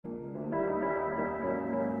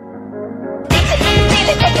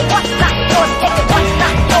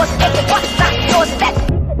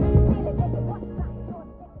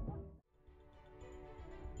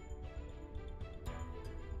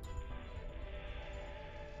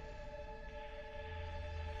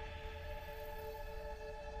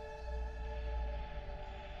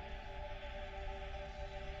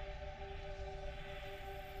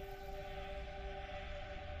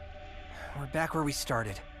We're back where we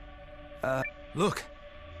started. Look!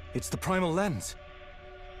 It's the primal lens.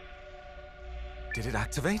 Did it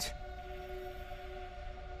activate?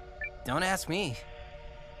 Don't ask me.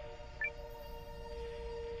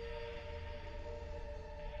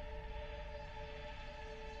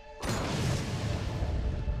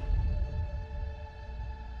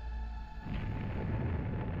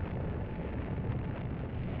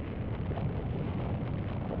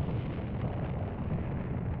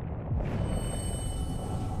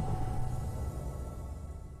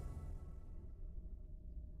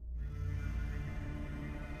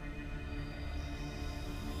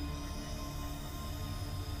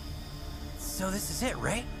 So this is it,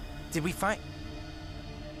 right? Did we find...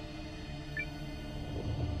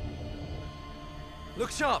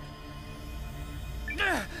 Look sharp!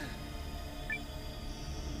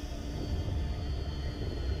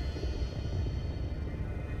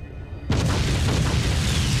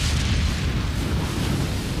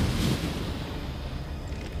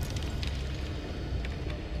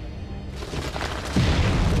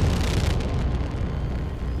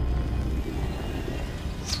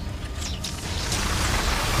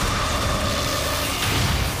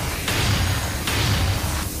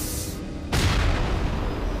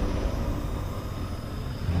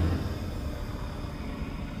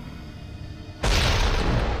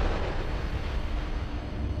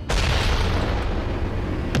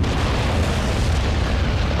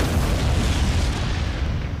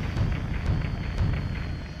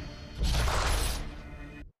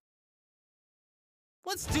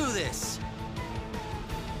 Let's do this!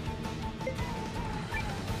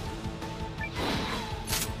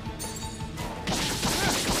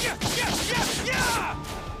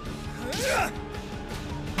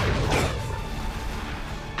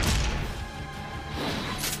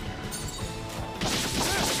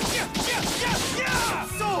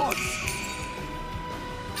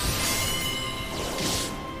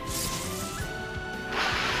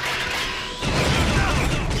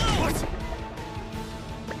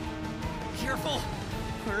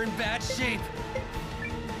 We're in bad shape.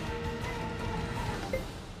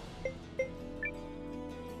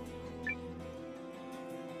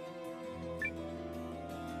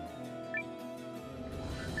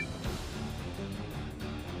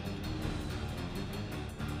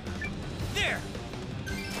 There!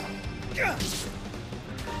 Damn it!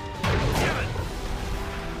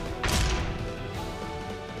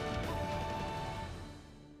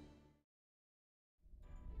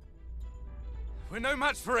 We're no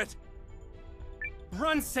match for it!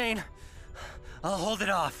 Run, Sane! I'll hold it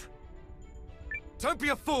off. Don't be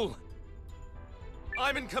a fool!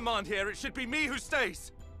 I'm in command here, it should be me who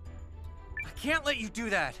stays! I can't let you do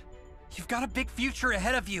that. You've got a big future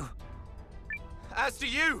ahead of you. As do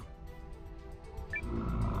you! Go,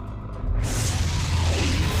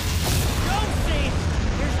 Sane!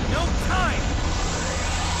 There's no time!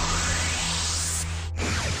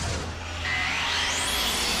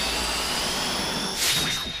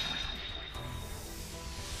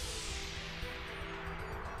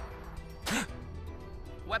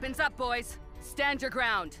 Weapons up, boys. Stand your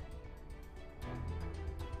ground.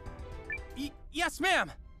 Yes, ma'am!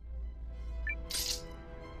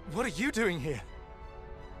 What are you doing here?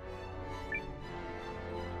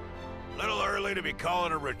 Little early to be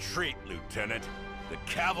calling a retreat, Lieutenant. The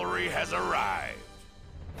cavalry has arrived.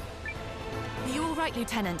 Are you all right,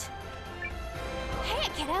 Lieutenant? Hey,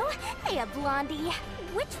 kiddo. Hey, Blondie.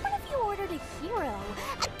 Which one of you ordered a hero?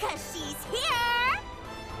 'Cause she's here!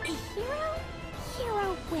 A hero?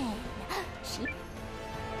 Hero when? She...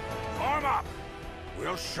 Form up!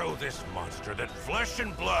 We'll show this monster that flesh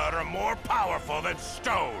and blood are more powerful than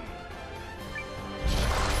stone!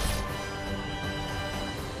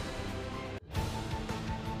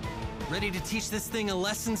 Ready to teach this thing a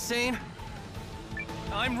lesson, Sane?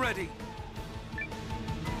 I'm ready!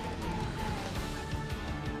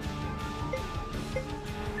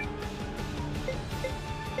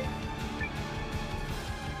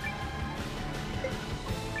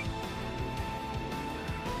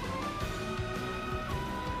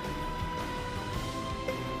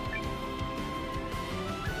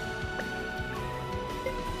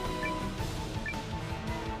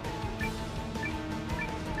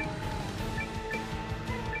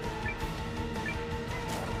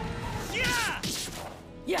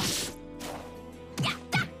 Yeah.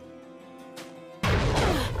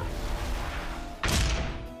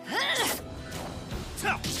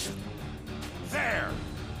 There!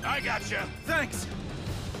 I gotcha! Thanks!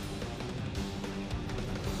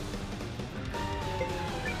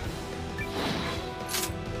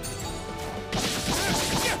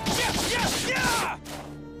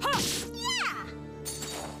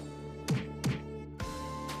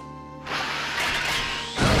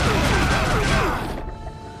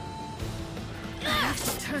 Yeah!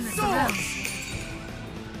 Turn this around.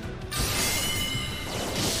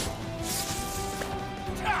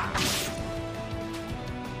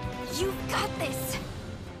 You've got this!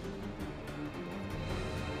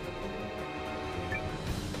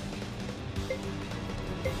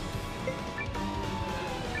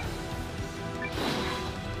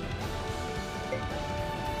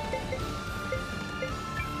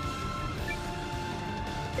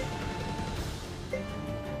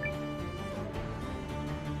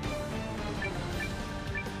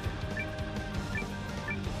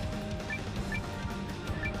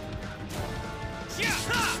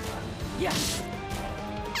 Yeah.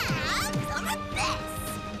 Some of this!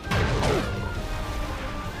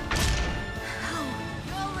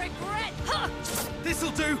 You'll regret. Huh.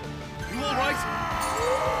 This'll do! You alright?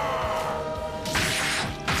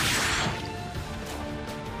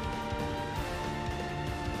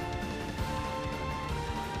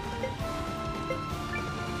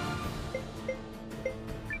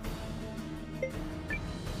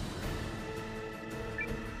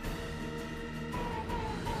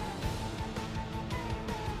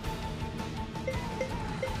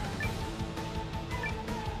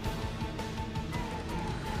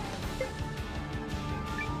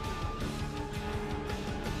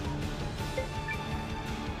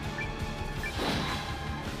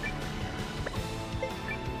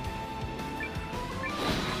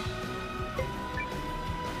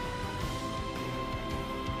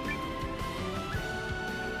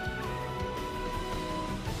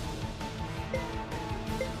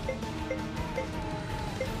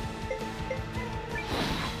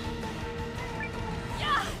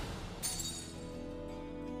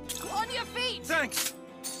 On your feet. Thanks!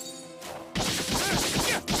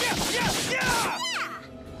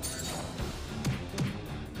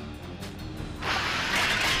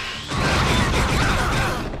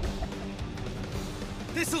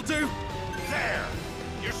 This'll do! There!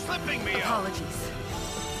 You're slipping me up! Apologies.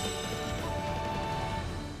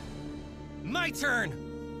 My turn!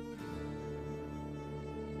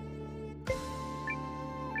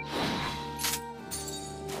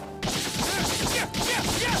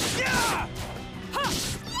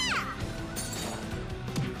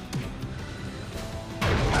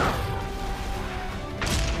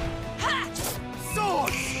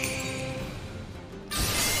 Swords!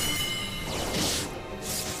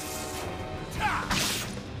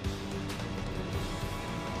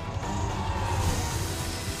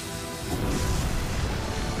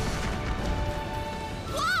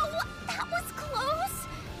 Whoa! That was close!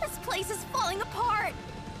 This place is falling apart!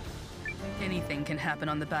 Anything can happen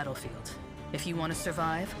on the battlefield. If you want to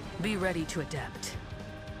survive, be ready to adapt.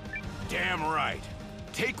 Damn right.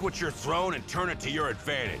 Take what you're thrown and turn it to your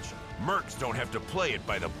advantage. Mercs don't have to play it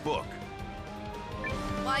by the book.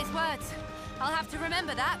 Wise words. I'll have to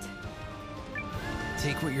remember that.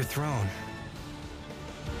 Take what you're thrown.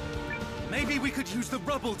 Maybe we could use the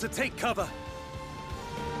rubble to take cover.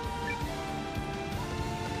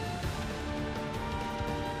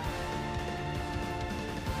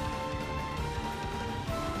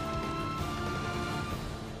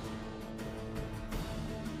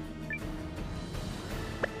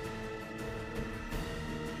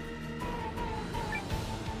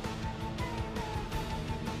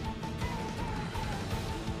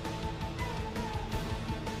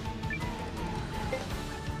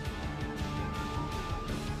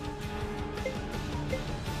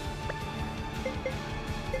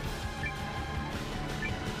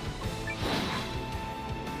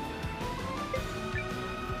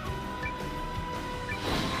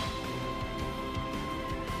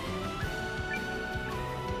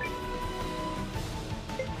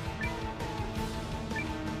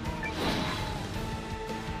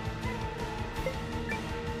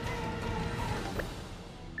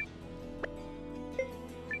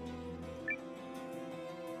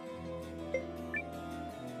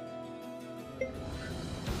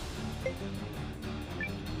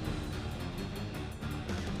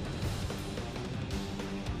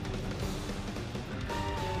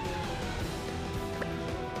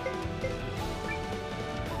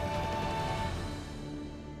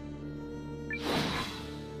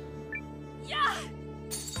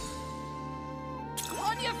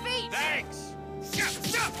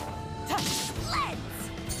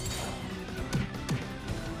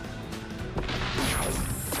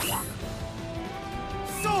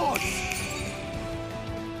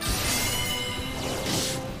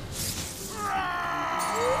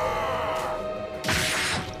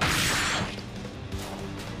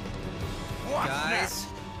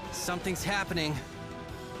 Something's happening.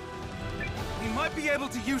 We might be able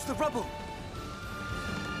to use the rubble.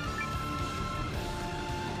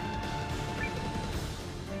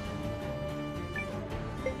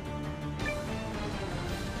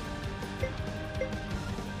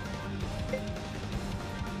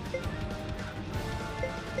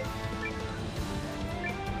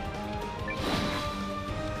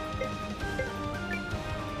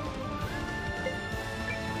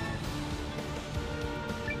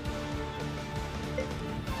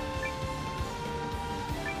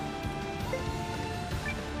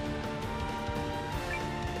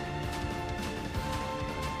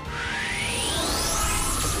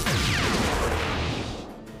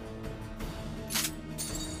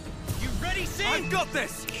 I've got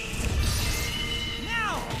this!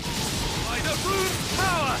 Now! By the rune's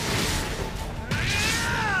power!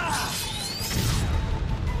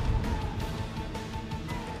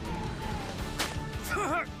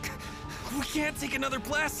 We can't take another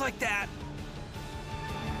blast like that!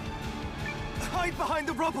 Hide behind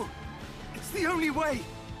the rubble! It's the only way!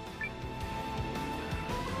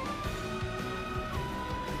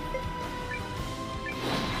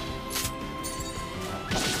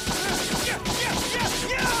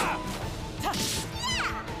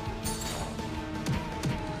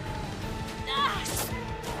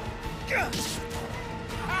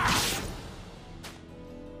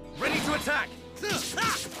 Ready to attack!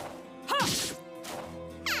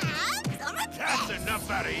 That's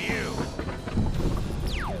enough out of you!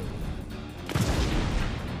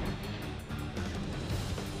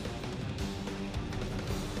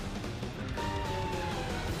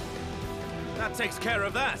 That takes care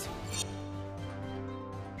of that!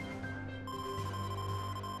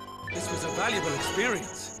 This was a valuable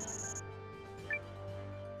experience.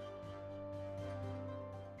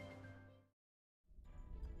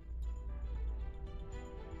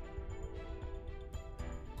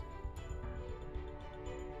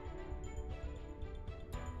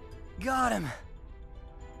 Got him!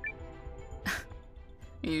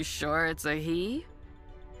 You sure it's a he?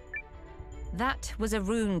 That was a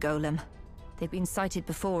rune golem. They've been sighted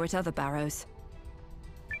before at other barrows.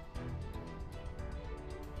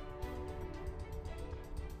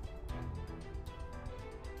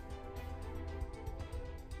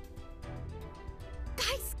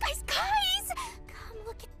 Guys! Come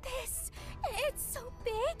look at this! It's so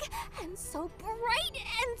big, and so bright,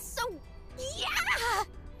 and so... yeah!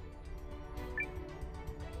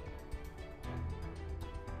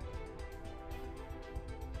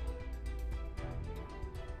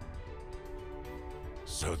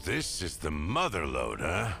 So this is the mother lode,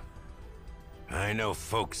 huh? I know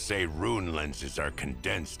folks say rune lenses are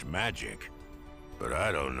condensed magic, but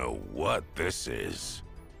I don't know what this is.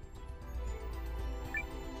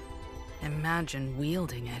 Imagine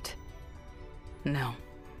wielding it. No.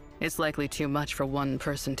 It's likely too much for one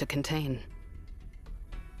person to contain.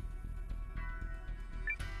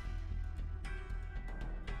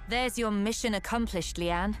 There's your mission accomplished,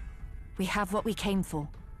 Leanne. We have what we came for.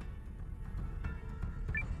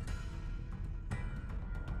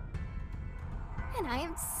 And I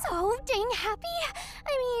am so dang happy.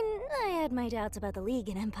 I mean, I had my doubts about the League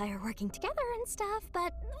and Empire working together and stuff,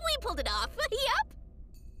 but we pulled it off. Yep.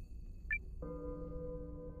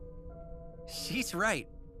 She's right.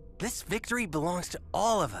 This victory belongs to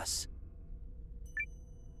all of us.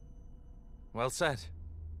 Well said.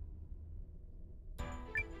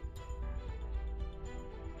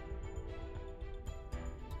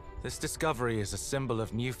 This discovery is a symbol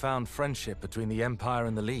of newfound friendship between the Empire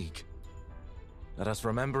and the League. Let us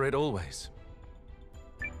remember it always.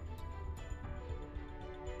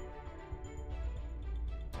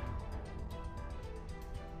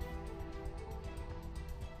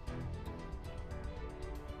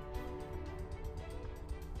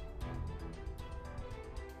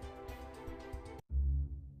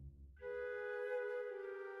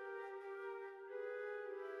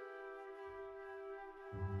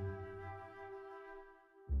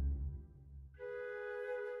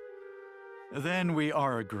 Then we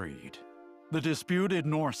are agreed. The disputed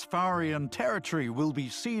Norse-Faurian territory will be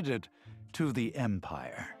ceded to the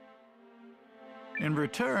Empire. In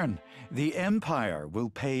return, the Empire will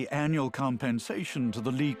pay annual compensation to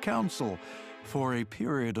the League Council for a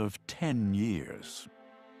period of 10 years.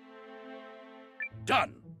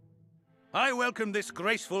 Done. I welcome this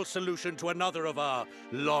graceful solution to another of our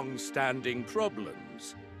long-standing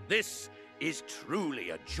problems. This is truly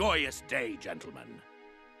a joyous day, gentlemen.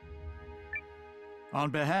 On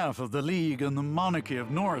behalf of the League and the monarchy of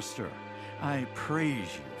Norrister, I praise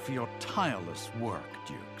you for your tireless work,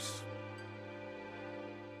 Dukes.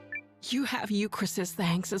 You have Euchrist's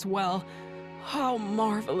thanks as well. How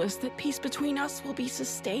marvelous that peace between us will be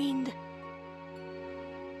sustained.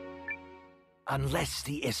 Unless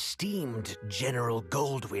the esteemed General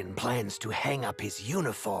Goldwyn plans to hang up his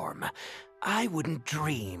uniform, I wouldn't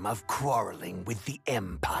dream of quarreling with the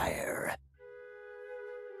Empire.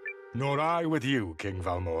 Nor I with you, King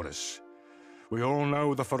Valmorus. We all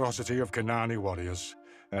know the ferocity of Kanani warriors,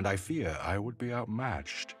 and I fear I would be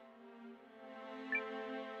outmatched.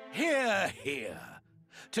 Hear, hear.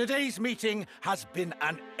 Today's meeting has been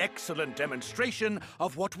an excellent demonstration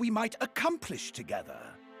of what we might accomplish together.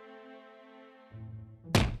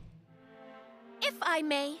 If I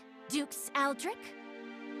may, Dukes Aldrich?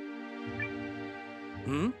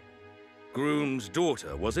 Groom's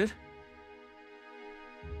daughter, was it?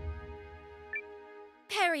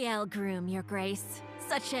 Periel Groom, Your Grace.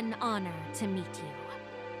 Such an honor to meet you.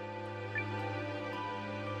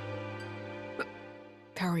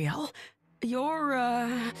 Periel, you're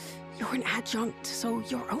an adjunct, so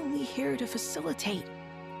you're only here to facilitate.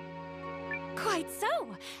 Quite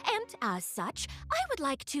so. And as such, I would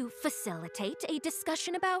like to facilitate a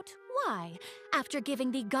discussion about why, after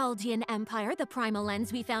giving the Galdian Empire the primal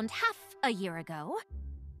lens we found half a year ago,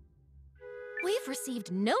 we've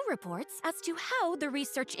received no reports as to how the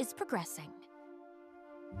research is progressing.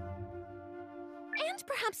 And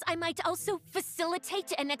perhaps I might also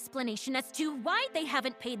facilitate an explanation as to why they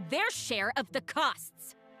haven't paid their share of the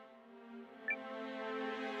costs.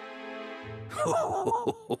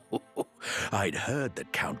 I'd heard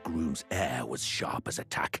that Count Groom's air was sharp as a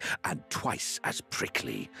tack and twice as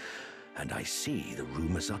prickly. And I see the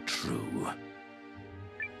rumors are true.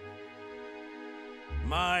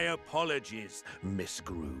 My apologies, Miss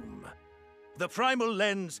Groom. The primal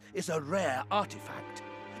lens is a rare artifact.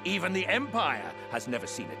 Even the Empire has never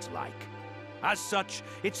seen its like. As such,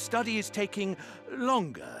 its study is taking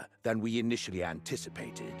longer than we initially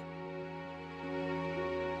anticipated.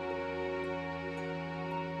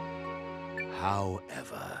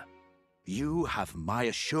 However, you have my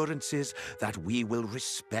assurances that we will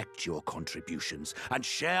respect your contributions and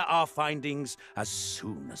share our findings as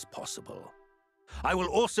soon as possible. I will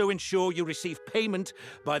also ensure you receive payment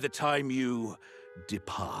by the time you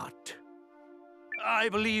depart. I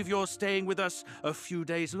believe you're staying with us a few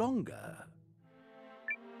days longer.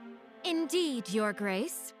 Indeed, Your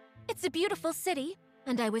Grace. It's a beautiful city,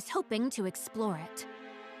 and I was hoping to explore it.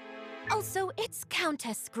 Also, it's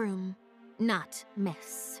Countess Groom, not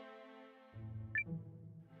Miss.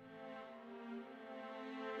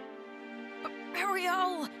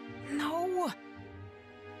 Periel, no.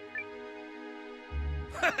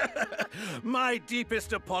 My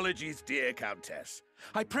deepest apologies, dear Countess.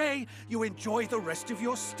 I pray you enjoy the rest of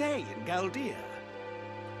your stay in Galdia.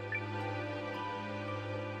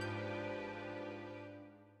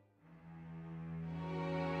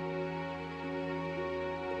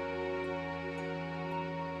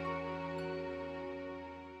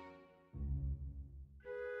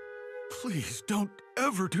 Please don't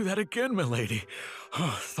ever do that again, milady.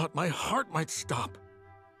 Thought my heart might stop.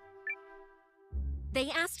 They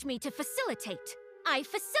asked me to facilitate. I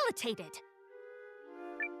facilitated.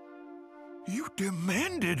 You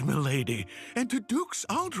demanded, milady, and to Dukes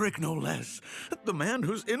Aldrich no less. The man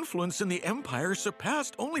whose influence in the Empire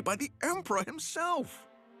surpassed only by the Emperor himself.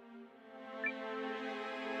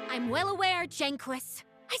 I'm well aware, Janquis.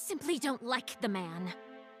 I simply don't like the man.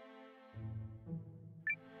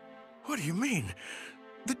 What do you mean?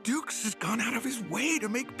 The Dukes has gone out of his way to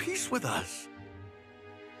make peace with us.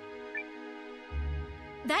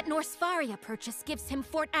 That Norsfaria purchase gives him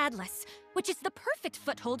Fort Atlas, which is the perfect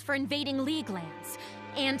foothold for invading League lands.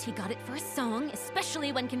 And he got it for a song,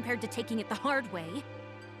 especially when compared to taking it the hard way.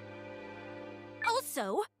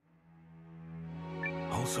 Also...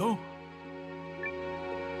 Also?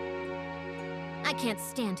 I can't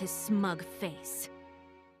stand his smug face.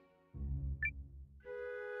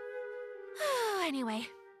 Anyway,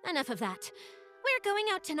 enough of that. We're going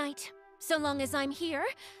out tonight. So long as I'm here,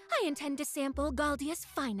 I intend to sample Galdia's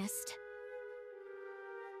finest.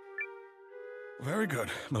 Very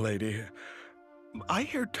good, milady. I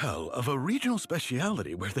hear tell of a regional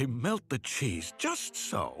speciality where they melt the cheese just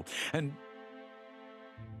so, and...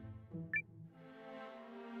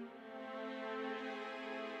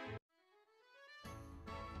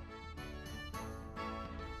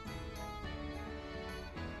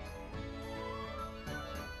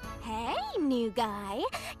 Hey, new guy.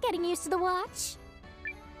 Getting used to the watch?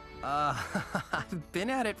 I've been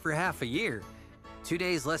at it for half a year. 2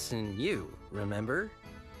 days less than you, remember?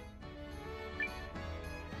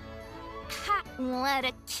 Ha! What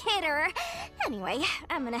a kidder! Anyway,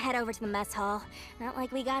 I'm gonna head over to the mess hall. Not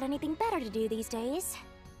like we got anything better to do these days.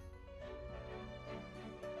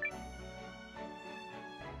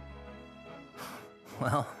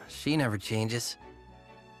 Well, she never changes.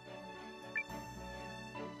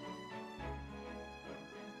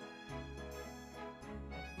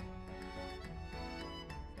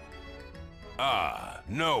 Ah,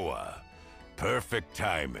 Noah. Perfect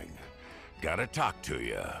timing. Gotta talk to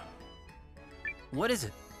you. What is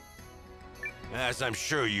it? As I'm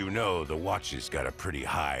sure you know, the Watch's got a pretty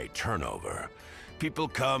high turnover. People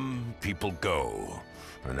come, people go,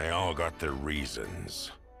 and they all got their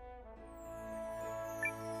reasons.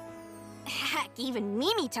 Heck, even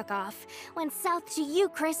Mimi took off. Went south to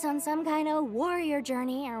Euchris on some kind of warrior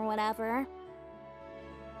journey or whatever.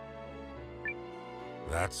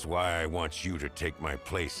 That's why I want you to take my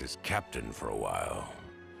place as captain for a while.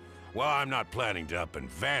 Well, I'm not planning to up and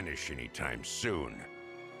vanish anytime soon.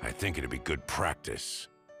 I think it'd be good practice.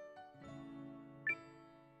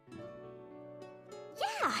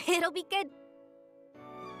 Yeah, it'll be good.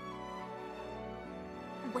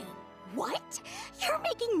 Wait, what? You're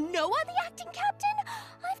making Noah the acting captain?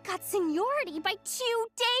 I've got seniority by 2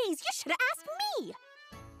 days. You should have asked me.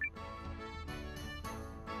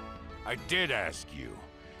 I did ask you.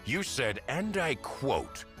 You said, and I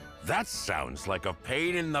quote, "That sounds like a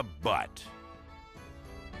pain in the butt."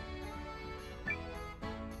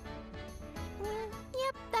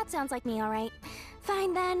 Yep, that sounds like me, all right.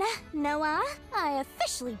 Fine then, Noah. I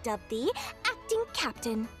officially dub thee acting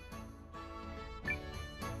captain.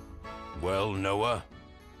 Well, Noah,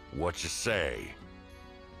 what you say?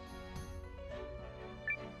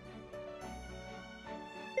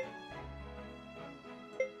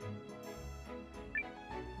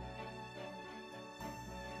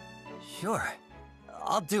 Sure.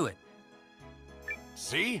 I'll do it.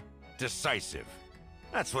 See? Decisive.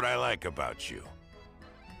 That's what I like about you.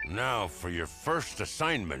 Now, for your first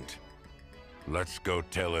assignment, let's go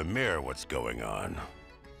tell Emir what's going on.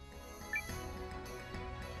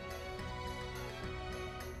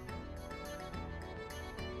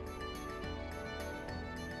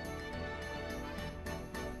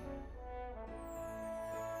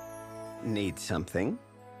 Need something?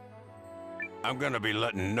 I'm gonna be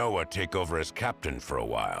letting Noah take over as captain for a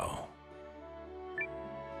while.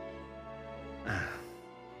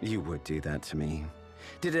 You would do that to me.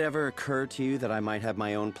 Did it ever occur to you that I might have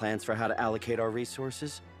my own plans for how to allocate our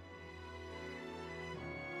resources?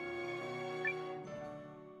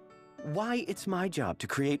 Why it's my job to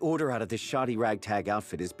create order out of this shoddy ragtag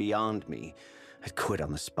outfit is beyond me. I'd quit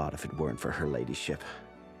on the spot if it weren't for her ladyship.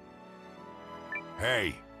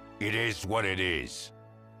 Hey, it is what it is.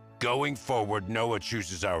 Going forward, Noah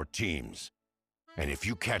chooses our teams. And if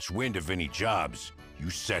you catch wind of any jobs,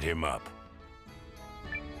 you set him up.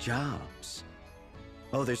 Jobs?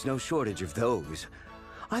 Oh, there's no shortage of those.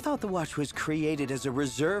 I thought the Watch was created as a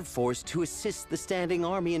reserve force to assist the standing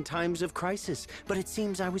army in times of crisis, but it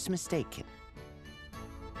seems I was mistaken.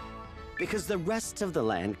 Because the rest of the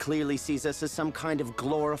land clearly sees us as some kind of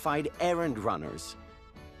glorified errand runners.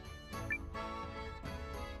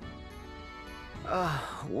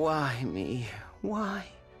 Why me? Why?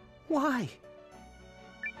 Why?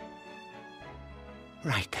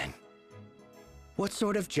 Right then. What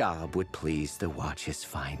sort of job would please the Watch's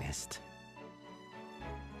finest?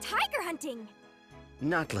 Tiger hunting!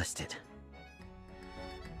 Not listed.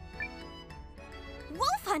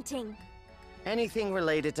 Wolf hunting! Anything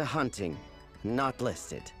related to hunting, not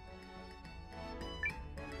listed.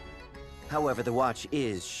 However, the Watch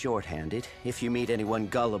is shorthanded. If you meet anyone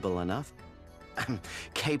gullible enough,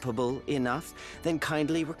 capable enough, then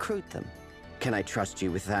kindly recruit them. Can I trust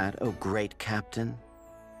you with that, oh great captain?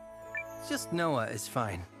 Just Noah is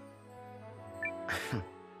fine.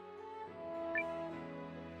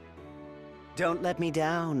 Don't let me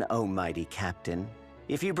down, oh mighty captain.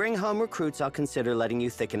 If you bring home recruits, I'll consider letting you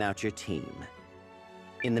thicken out your team.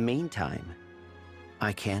 In the meantime,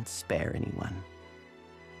 I can't spare anyone.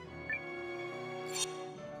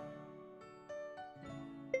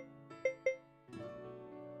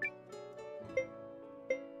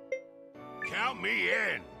 Count me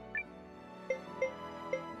in!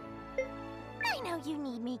 I know you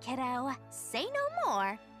need me, kiddo. Say no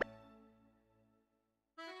more.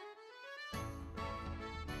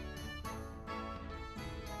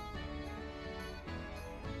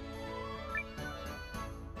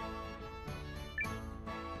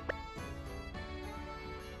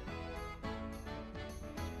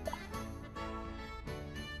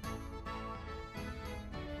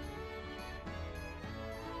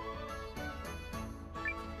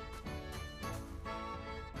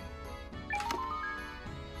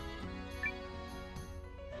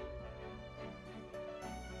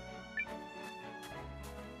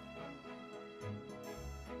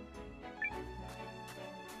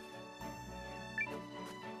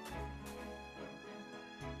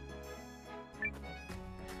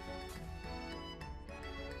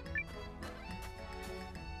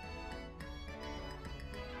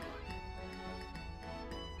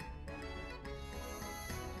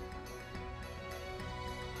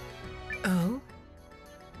 Oh?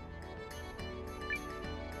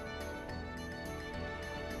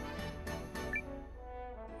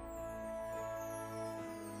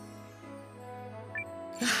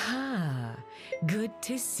 Aha! Good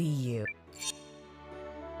to see you.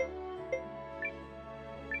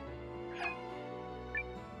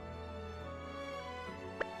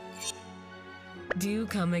 Do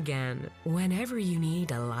come again whenever you need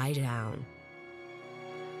to lie down.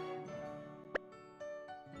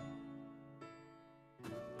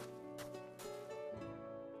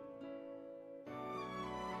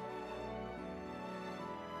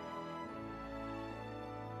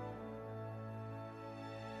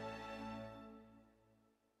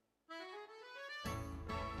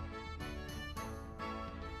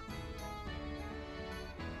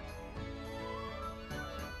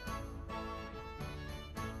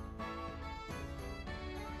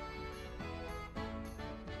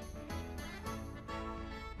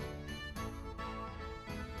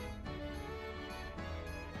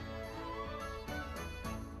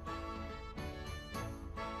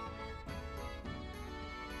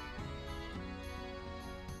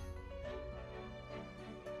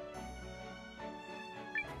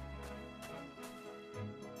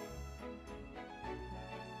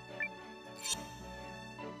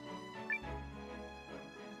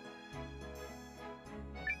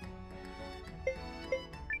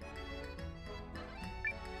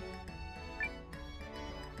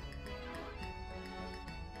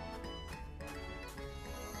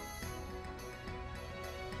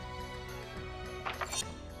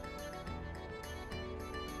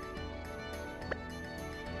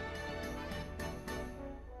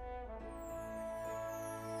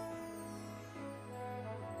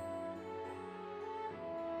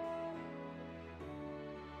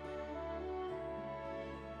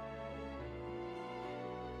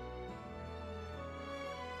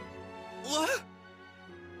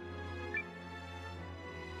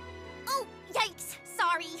 Oh, yikes!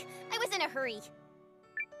 Sorry. I was in a hurry.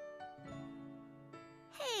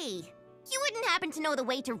 Hey, you wouldn't happen to know the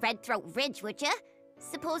way to Red Throat Ridge, would ya?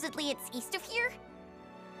 Supposedly it's east of here?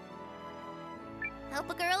 Help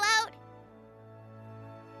a girl out?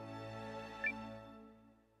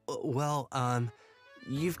 Well,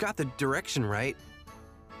 you've got the direction right.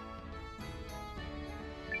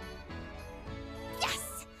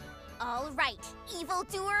 Yes! All right,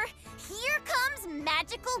 evildoer. Here comes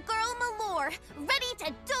Magical Girl Malore, ready to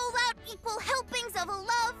dole out equal helpings of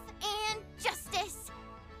love and justice.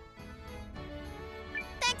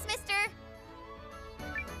 Thanks, mister.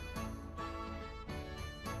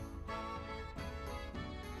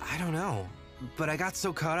 I don't know, but I got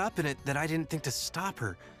so caught up in it that I didn't think to stop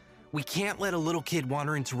her. We can't let a little kid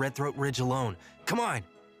wander into Red Throat Ridge alone. Come on!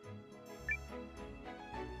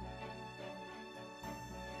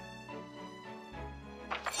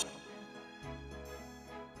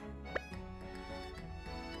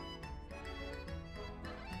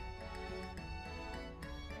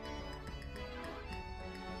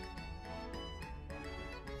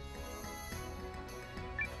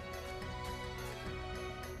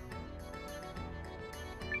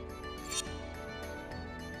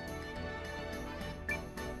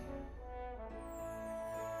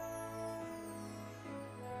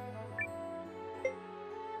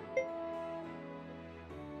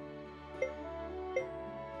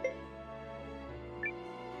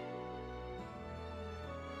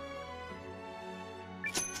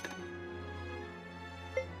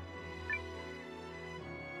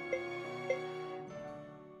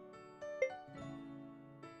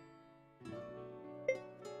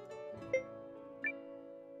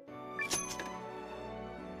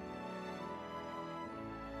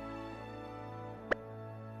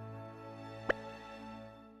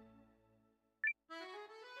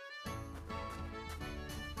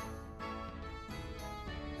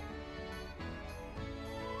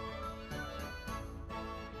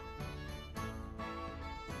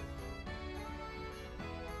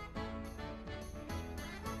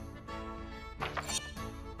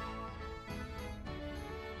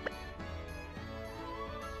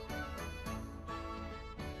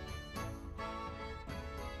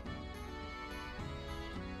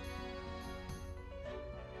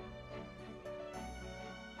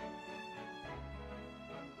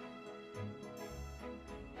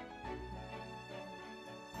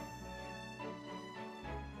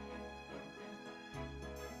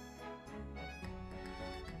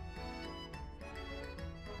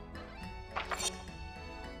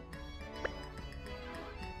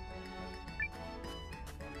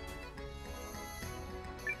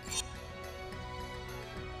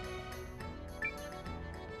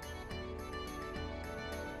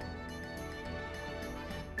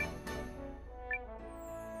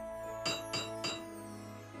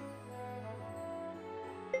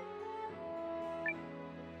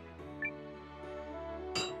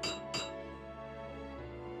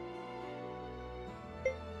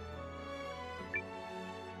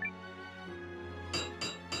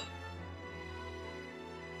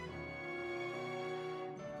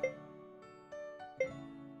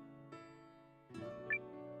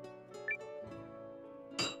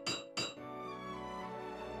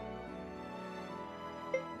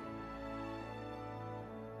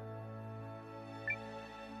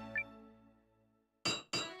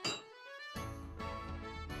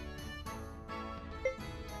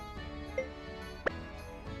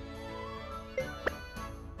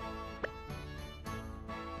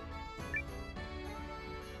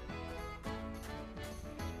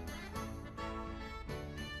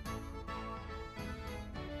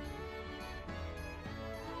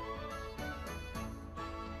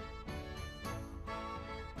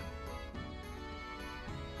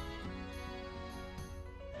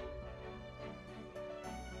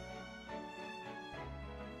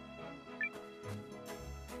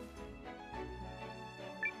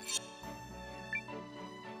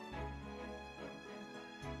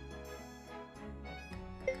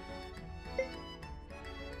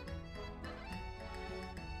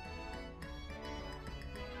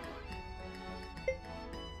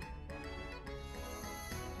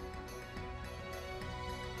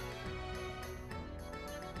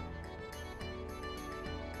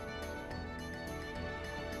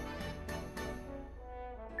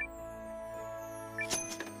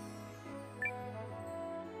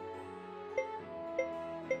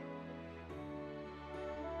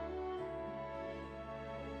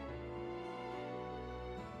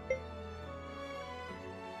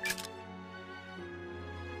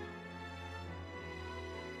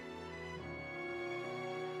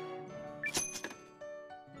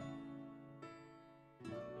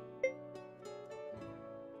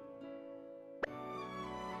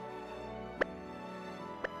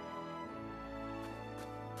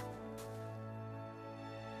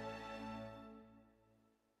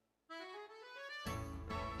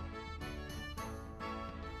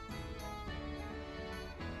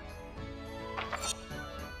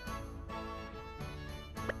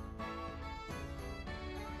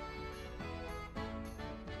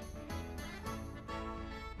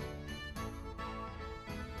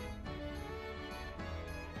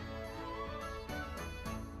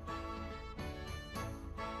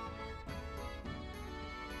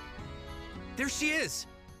 There she is!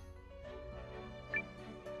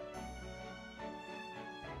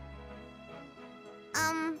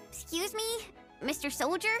 Excuse me? Mr.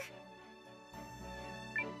 Soldier?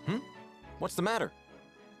 What's the matter?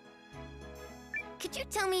 Could you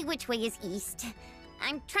tell me which way is east?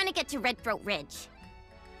 I'm trying to get to Red Throat Ridge.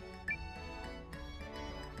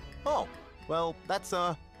 Oh, well, that's,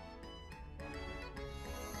 Got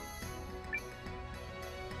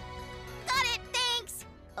it, thanks!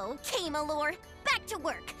 Okay, Malor, back to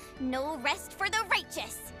work. No rest for the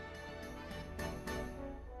righteous.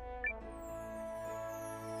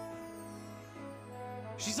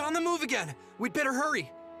 She's on the move again! We'd better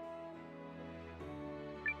hurry!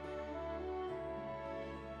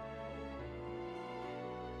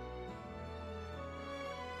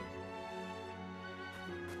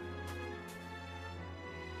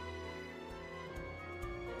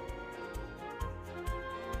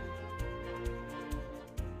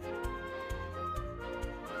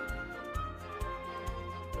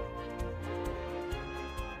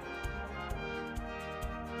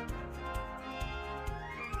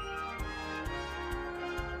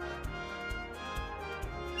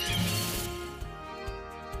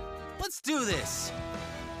 Let's do this!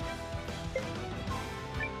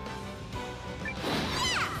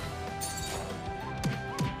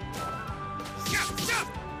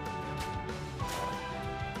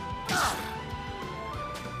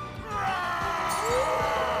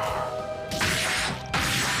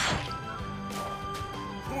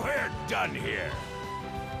 We're done here.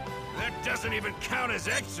 That doesn't even count as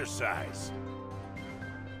exercise.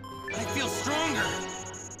 I feel stronger!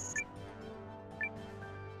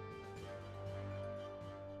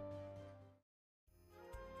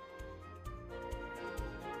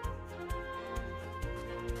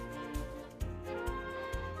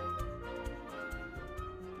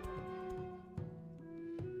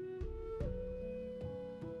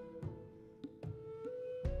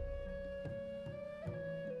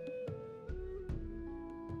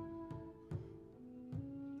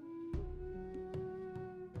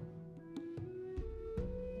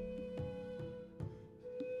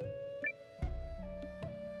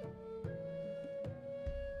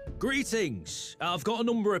 Greetings! I've got a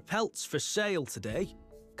number of pelts for sale today.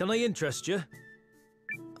 Can they interest you?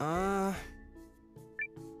 You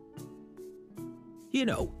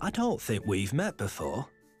know, I don't think we've met before.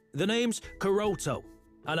 The name's Kuroto,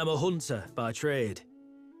 and I'm a hunter by trade.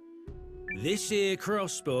 This here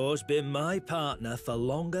crossbow's been my partner for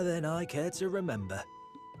longer than I care to remember.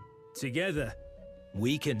 Together,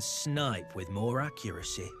 we can snipe with more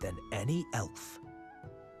accuracy than any elf.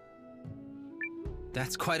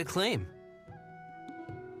 That's quite a claim.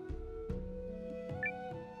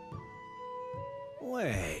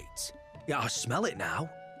 Wait. Yeah, I smell it now.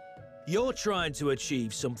 You're trying to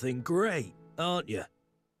achieve something great, aren't you?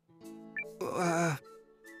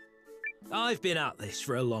 I've been at this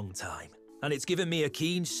for a long time, and it's given me a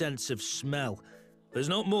keen sense of smell. There's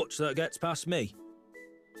not much that gets past me.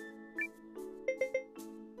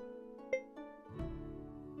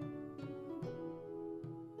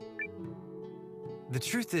 The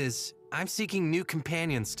truth is, I'm seeking new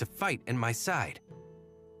companions to fight at my side.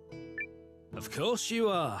 Of course you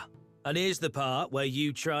are. And here's the part where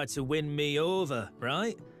you tried to win me over,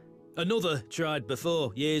 right? Another tried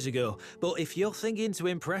before, years ago. But if you're thinking to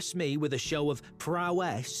impress me with a show of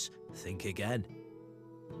prowess, think again.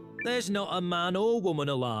 There's not a man or woman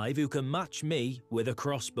alive who can match me with a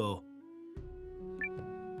crossbow.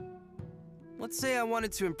 Let's say I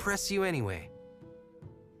wanted to impress you anyway.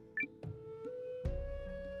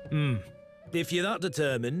 If you're that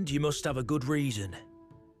determined, you must have a good reason.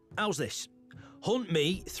 How's this? Hunt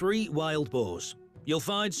me 3 wild boars. You'll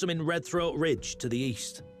find some in Red Throat Ridge to the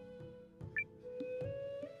east.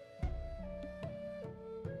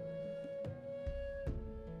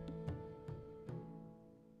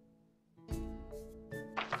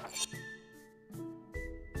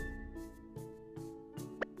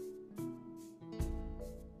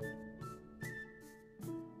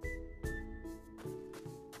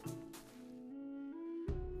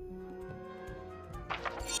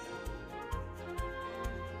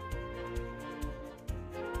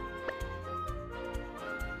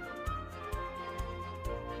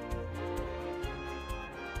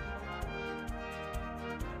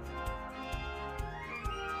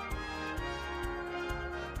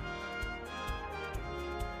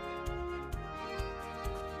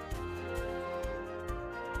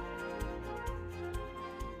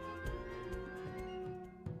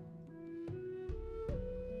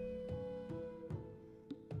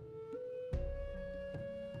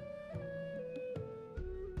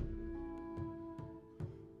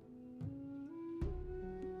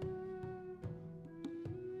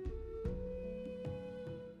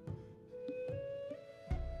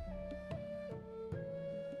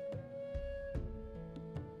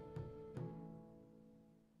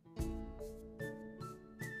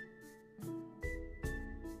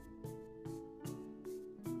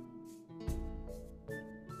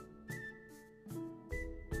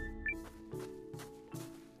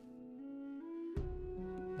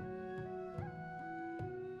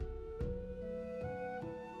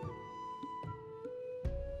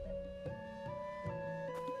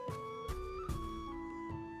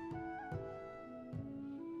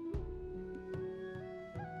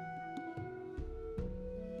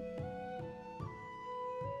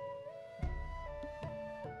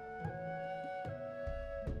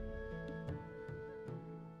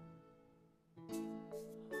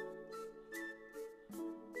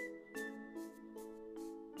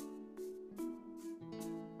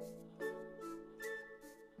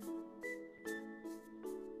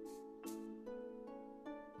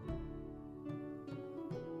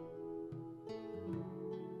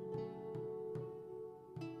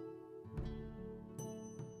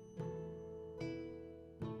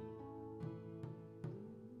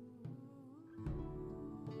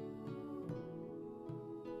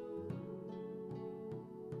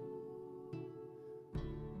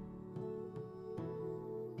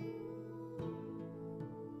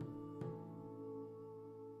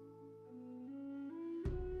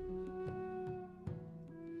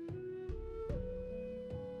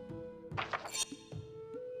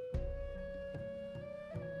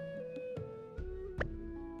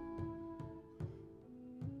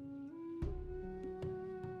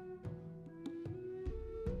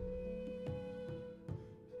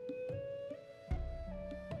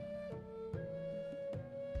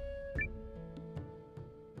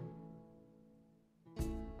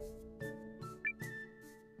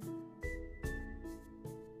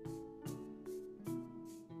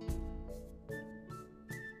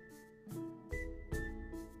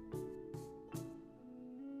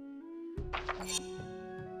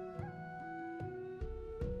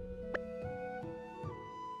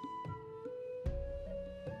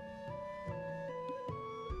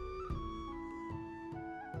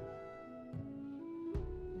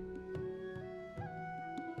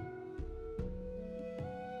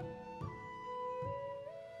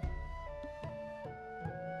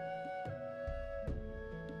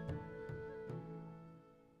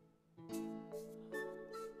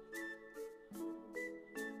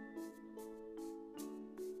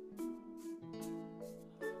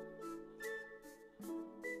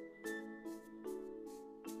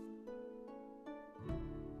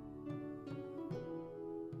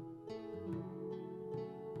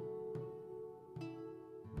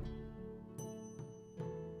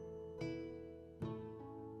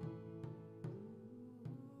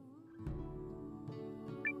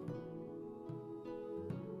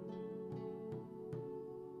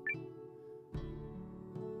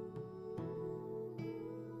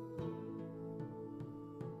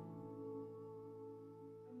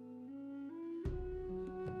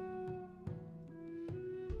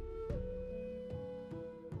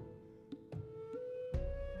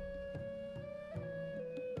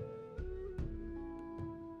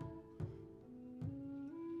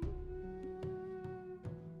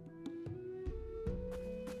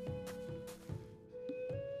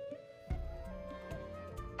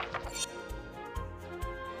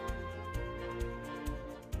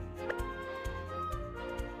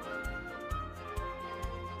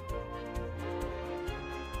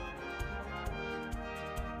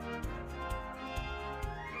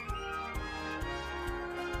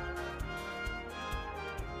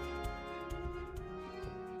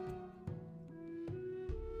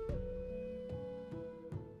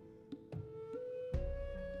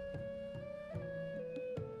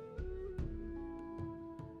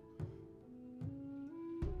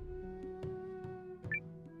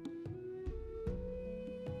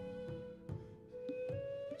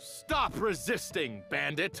 Stop resisting,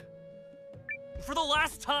 bandit! For the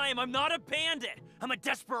last time, I'm not a bandit! I'm a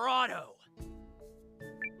desperado!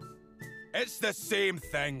 It's the same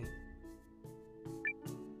thing.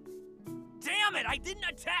 Damn it! I didn't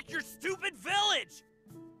attack your stupid village!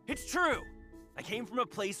 It's true! I came from a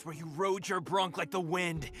place where you rode your bronc like the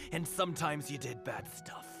wind, and sometimes you did bad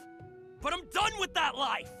stuff. But I'm done with that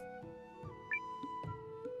life!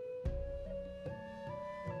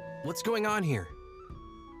 What's going on here?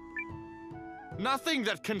 Nothing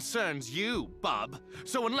that concerns you, bub.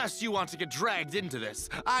 So unless you want to get dragged into this,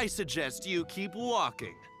 I suggest you keep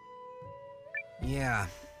walking. Yeah,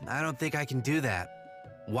 I don't think I can do that.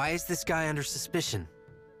 Why is this guy under suspicion?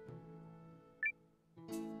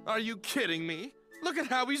 Are you kidding me? Look at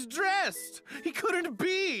how he's dressed! He couldn't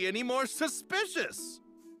be any more suspicious!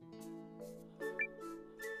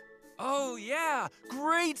 Oh yeah,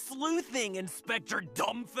 great sleuthing, Inspector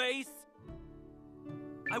Dumbface!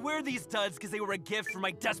 I wear these duds because they were a gift from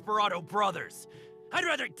my desperado brothers. I'd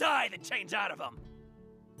rather die than change out of them.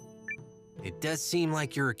 It does seem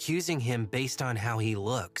like you're accusing him based on how he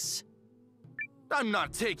looks. I'm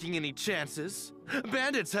not taking any chances.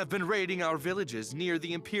 Bandits have been raiding our villages near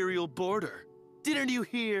the Imperial border. Didn't you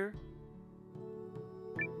hear?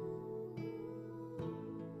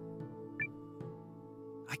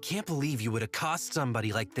 I can't believe you would accost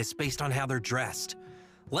somebody like this based on how they're dressed.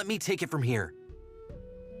 Let me take it from here.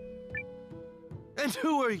 And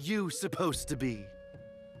who are you supposed to be?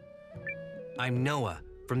 I'm Noah,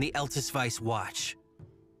 from the Eltis Vice Watch.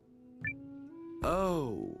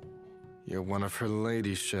 Oh, you're one of her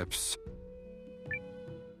ladyships.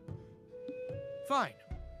 Fine.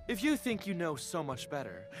 If you think you know so much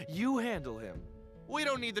better, you handle him. We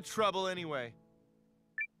don't need the trouble anyway.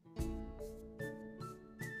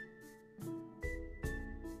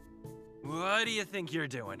 What do you think you're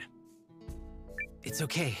doing? It's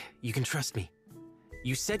okay, you can trust me.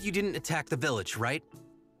 You said you didn't attack the village, right?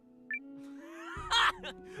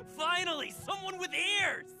 Finally, someone with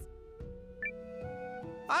ears!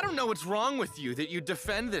 I don't know what's wrong with you that you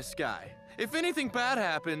defend this guy. If anything bad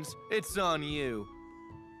happens, it's on you.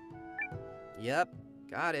 Yep,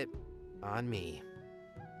 got it. On me.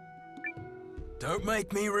 Don't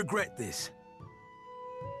make me regret this.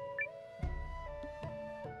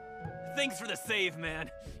 Thanks for the save, man.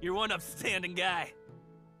 You're one upstanding guy.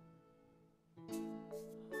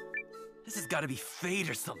 This has got to be fate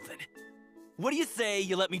or something. What do you say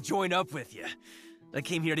you let me join up with you? I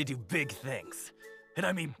came here to do big things. And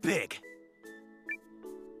I mean big.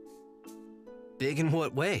 Big in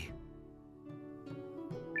what way?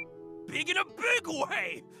 Big in a big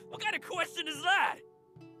way! What kind of question is that?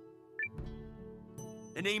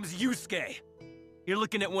 The name's Yusuke. You're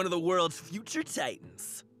looking at one of the world's future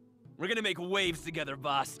titans. We're gonna make waves together,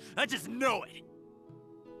 boss. I just know it!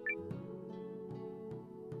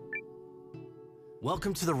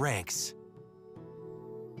 Welcome to the ranks.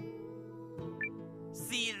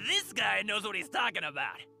 See, this guy knows what he's talking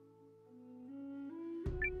about.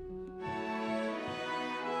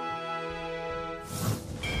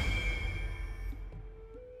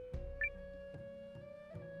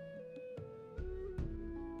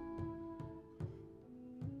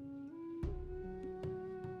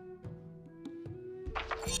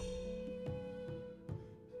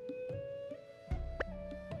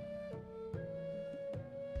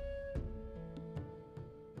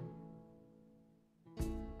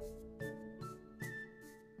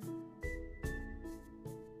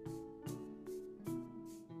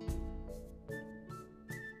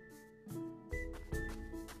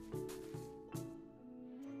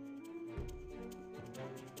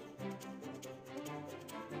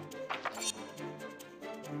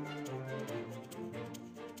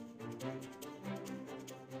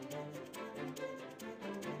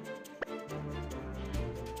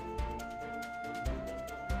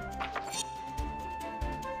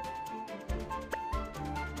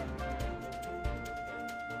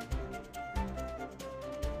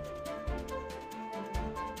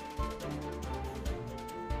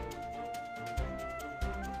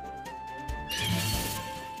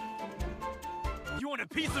 You want a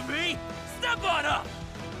piece of me? Step on up!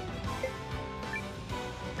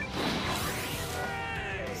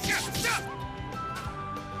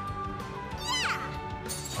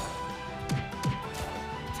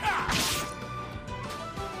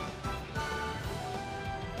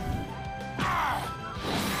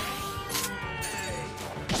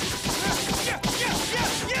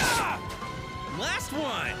 Last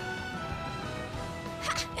one!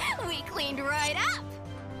 We cleaned right up!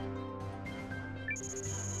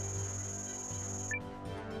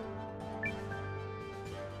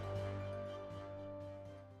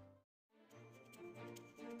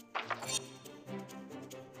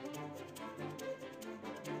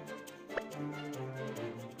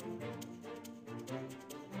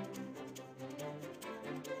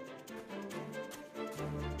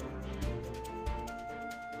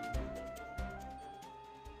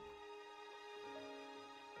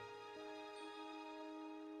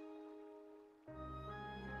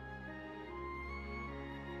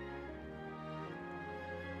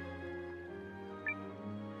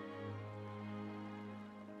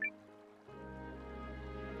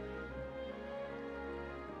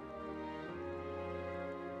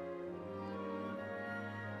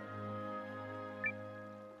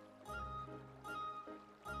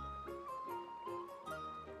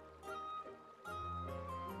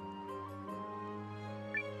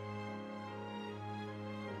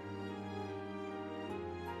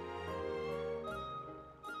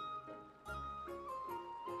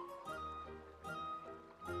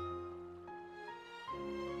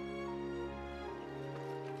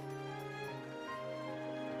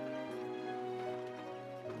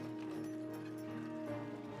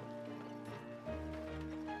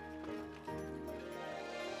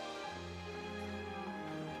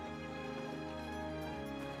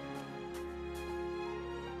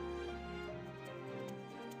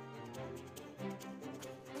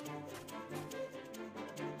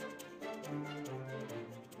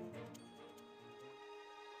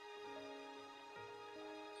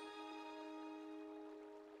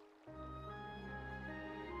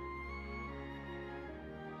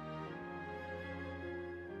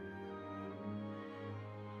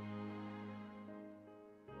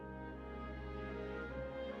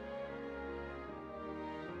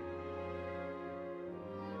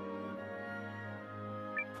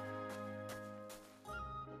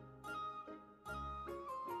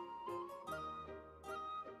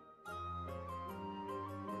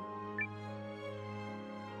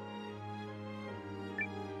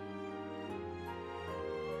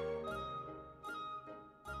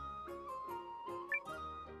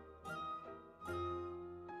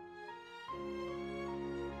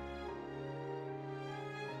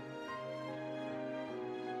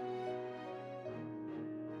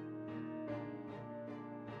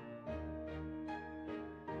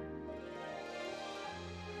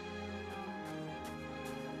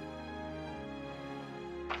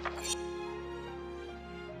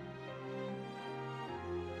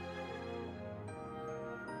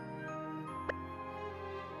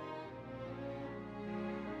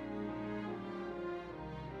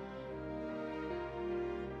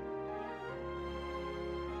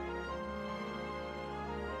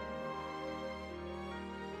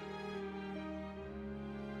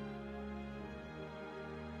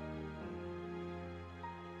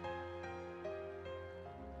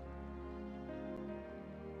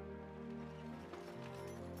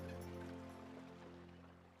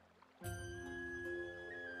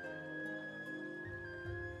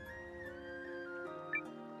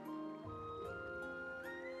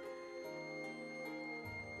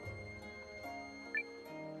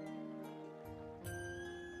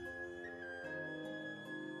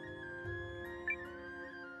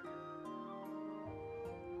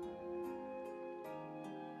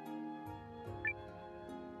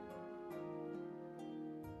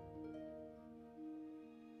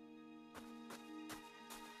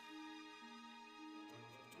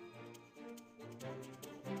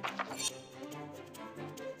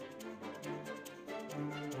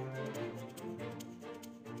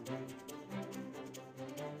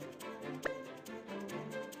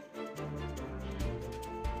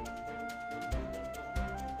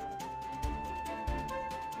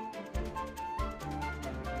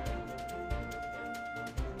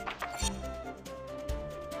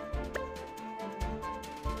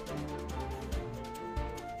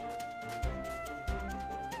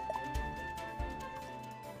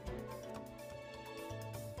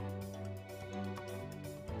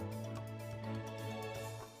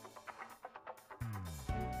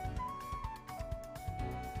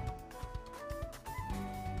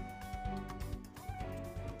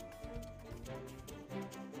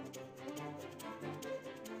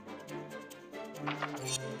 Any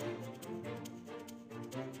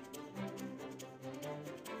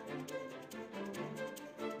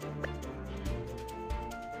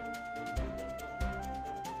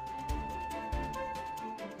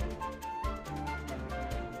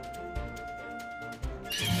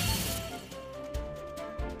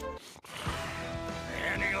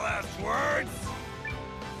last words?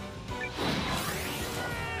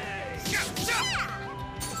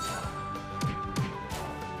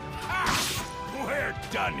 We're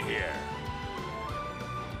done here.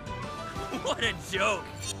 What a joke!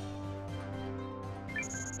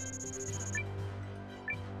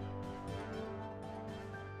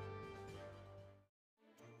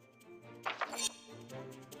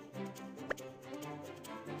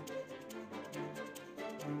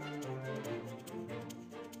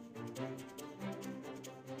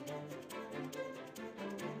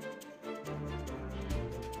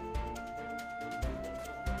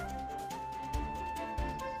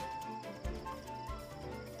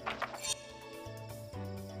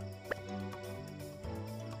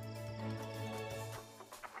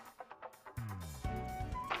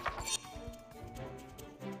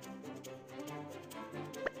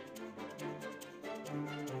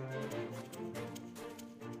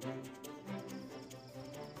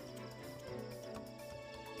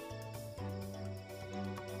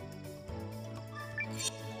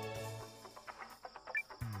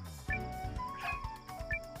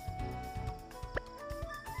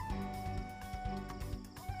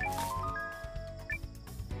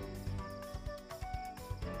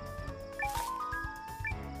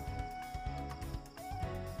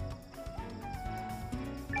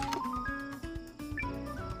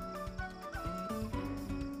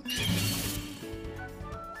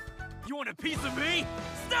 You want a piece of me?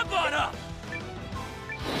 Step on up!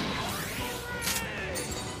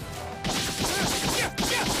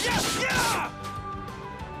 Yeah!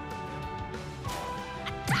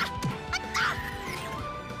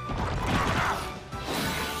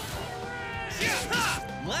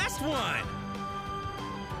 Last one!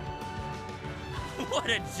 What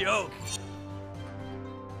a joke!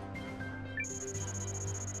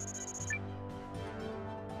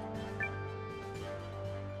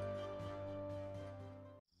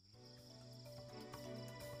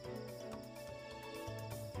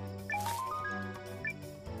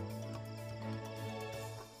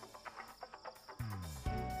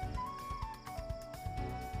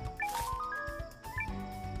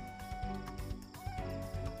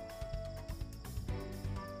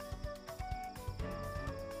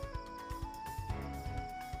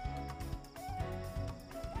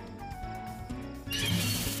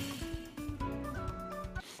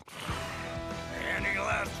 Any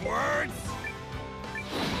last words?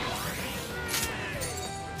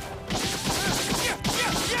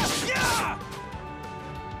 Yeah!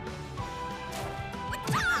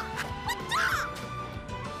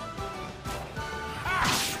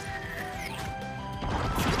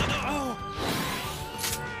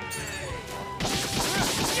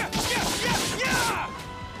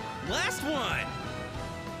 Last one!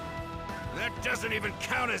 That doesn't even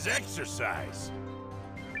count as exercise.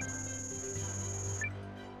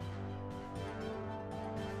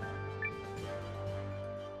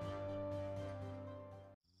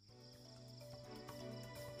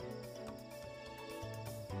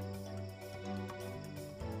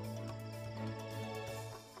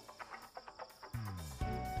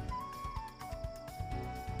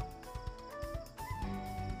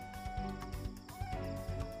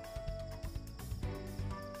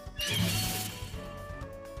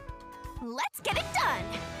 Let's get it done!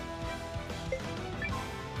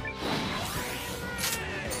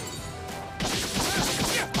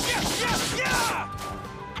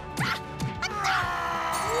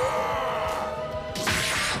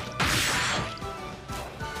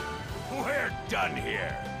 We're done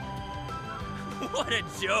here. What a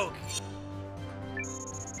joke!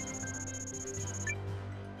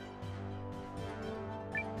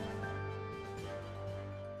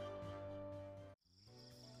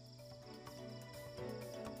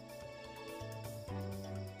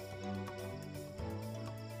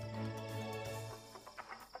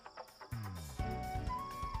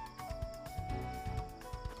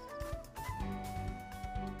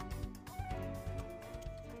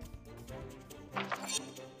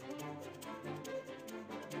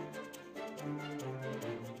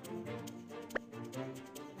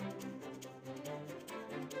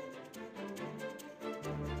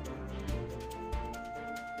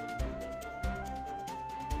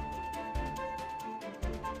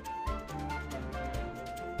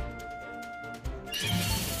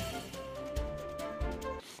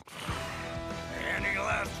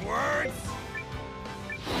 last words?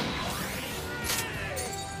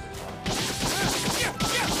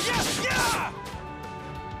 Yeah!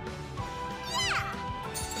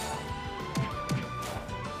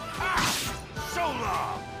 So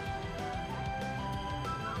long!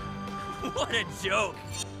 What a joke!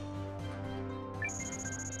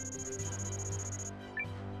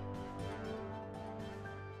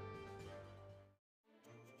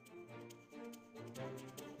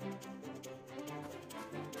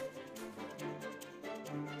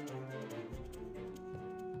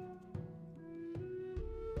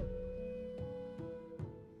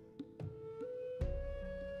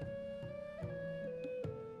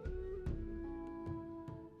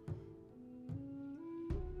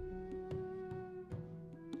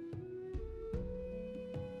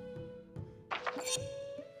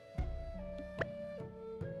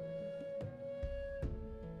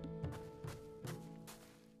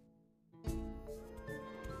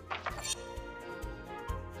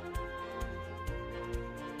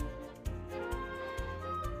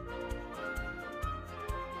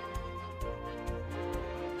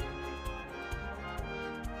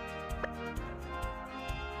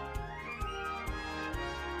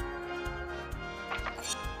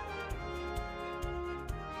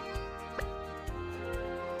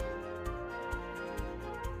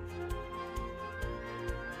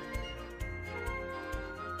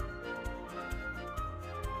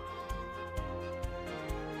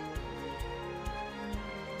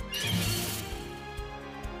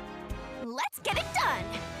 Let's get it done!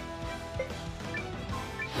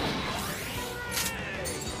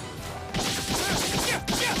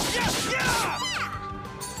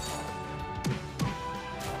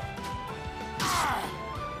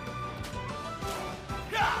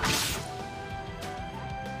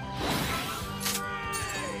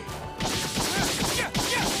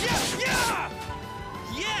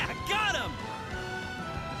 Yeah, got him!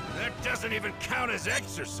 That doesn't even count as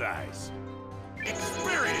exercise.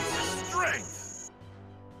 Experience is strength!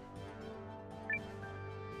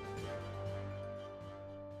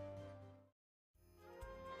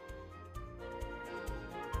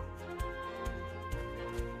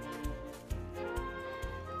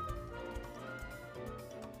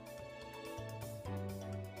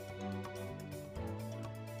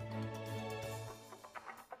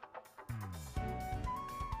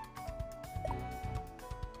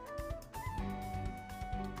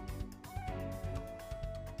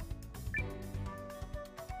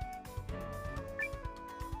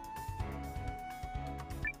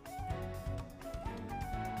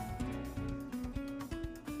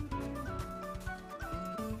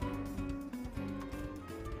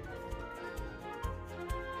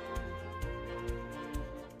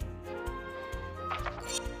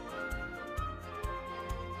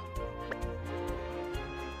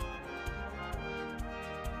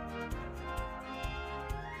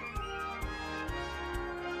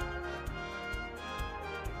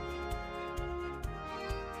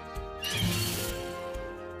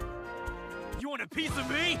 You want a piece of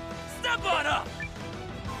me? Step on up!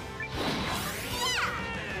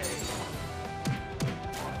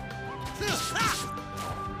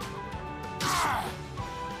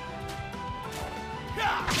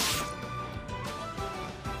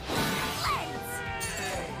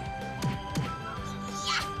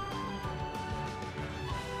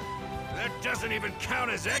 That doesn't even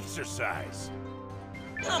count as exercise.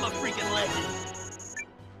 I'm a freaking legend!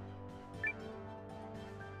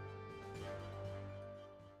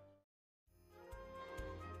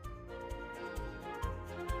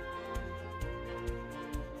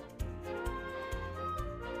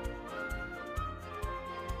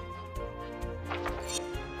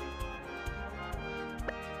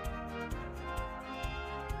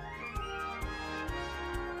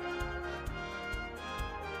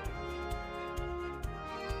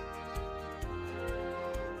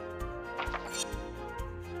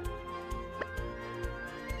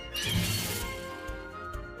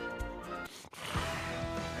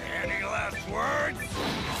 Any last words?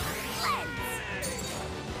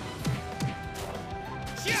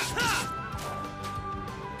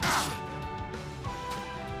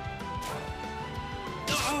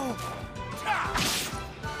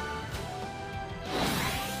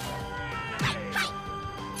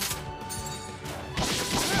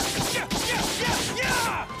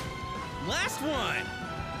 Last one!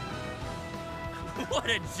 What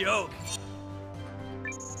a joke!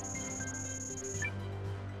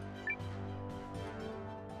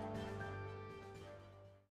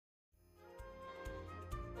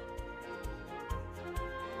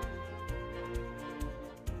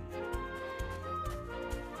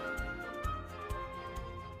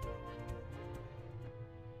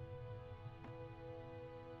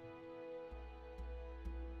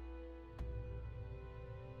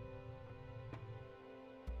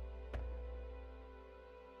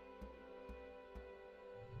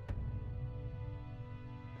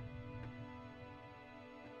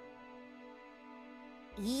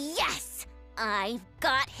 Yes! I've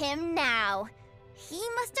got him now. He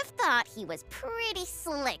must have thought he was pretty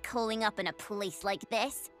slick holding up in a place like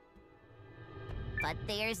this. But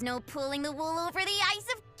there's no pulling the wool over the eyes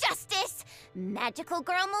of justice! Magical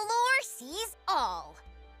Girl Malore sees all!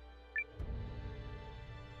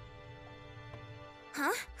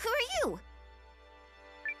 Huh? Who are you?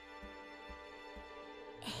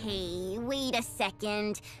 Hey, wait a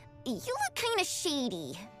second. You look kinda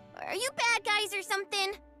shady. Are you bad guys or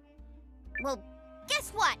something? Well,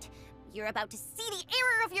 guess what? You're about to see the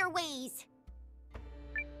error of your ways!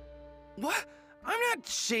 What? I'm not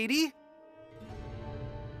shady.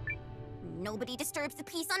 Nobody disturbs the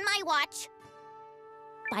peace on my watch.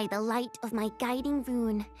 By the light of my guiding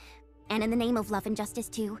rune, and in the name of love and justice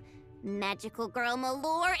too, Magical Girl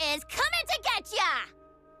Malore is coming to get ya!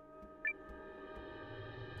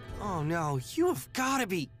 Oh no, you have gotta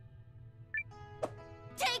be...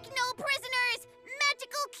 Take no prisoners!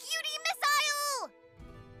 Magical Cutie Missile!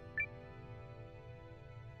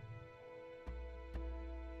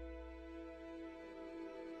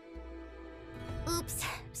 Oops,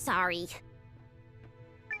 sorry.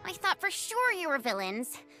 I thought for sure you were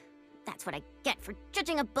villains. That's what I get for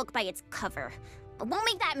judging a book by its cover. But won't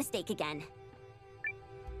make that mistake again.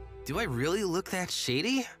 Do I really look that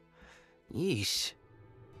shady? Yeesh.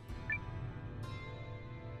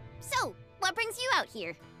 So, what brings you out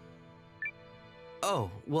here? Oh,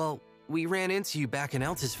 well, we ran into you back in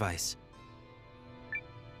Altusvice.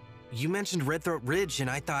 You mentioned Red Throat Ridge, and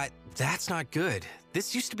I thought, that's not good.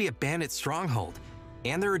 This used to be a bandit stronghold,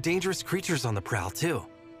 and there are dangerous creatures on the prowl, too.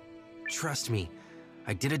 Trust me,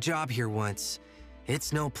 I did a job here once.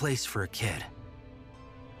 It's no place for a kid.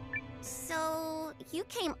 So, you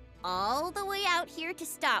came all the way out here to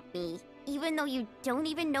stop me, even though you don't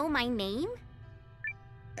even know my name?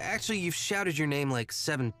 Actually, you've shouted your name like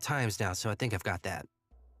 7 times now, so I think I've got that.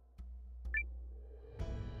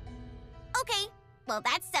 Okay, well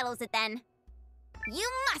that settles it then. You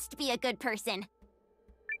must be a good person.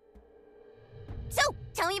 So,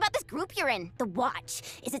 tell me about this group you're in, the Watch.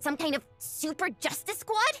 Is it some kind of super justice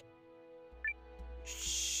squad?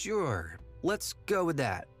 Sure, let's go with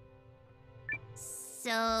that.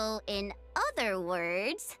 So, in other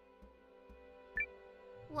words,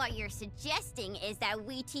 what you're suggesting is that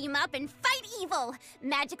we team up and fight evil!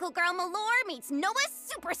 Magical Girl Malore meets Noah's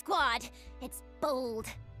Super Squad! It's bold.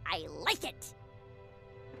 I like it!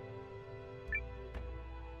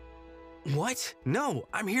 What? No,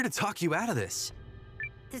 I'm here to talk you out of this.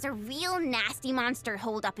 There's a real nasty monster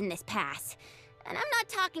holed up in this pass. And I'm not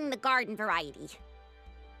talking the garden variety.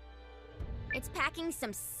 It's packing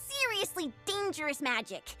some seriously dangerous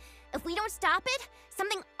magic. If we don't stop it,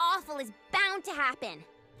 something awful is bound to happen.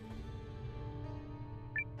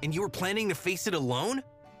 And you were planning to face it alone?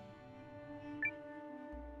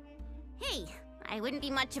 Hey, I wouldn't be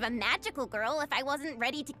much of a magical girl if I wasn't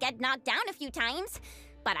ready to get knocked down a few times.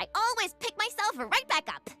 But I always pick myself right back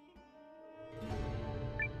up.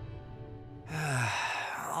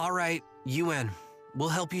 All right, you win. We'll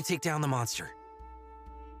help you take down the monster.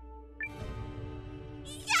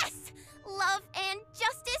 Yes! Love and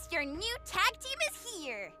Justice, your new tag team is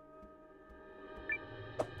here!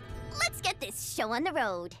 Let's get this show on the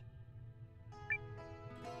road.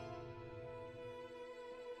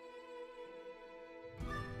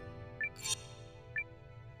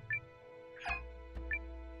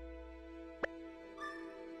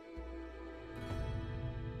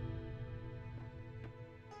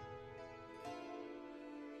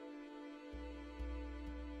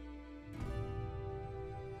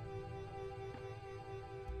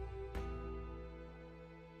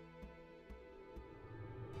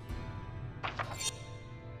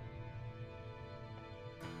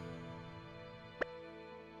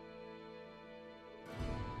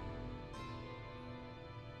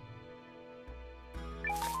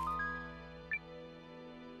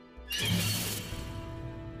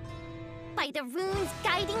 By the rune's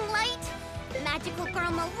guiding light, Magical Girl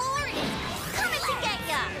Malore is coming to get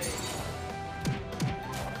ya!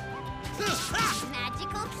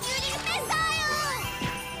 Magical Cutie Missile!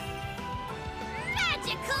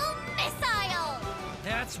 Magical Missile!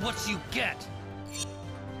 That's what you get!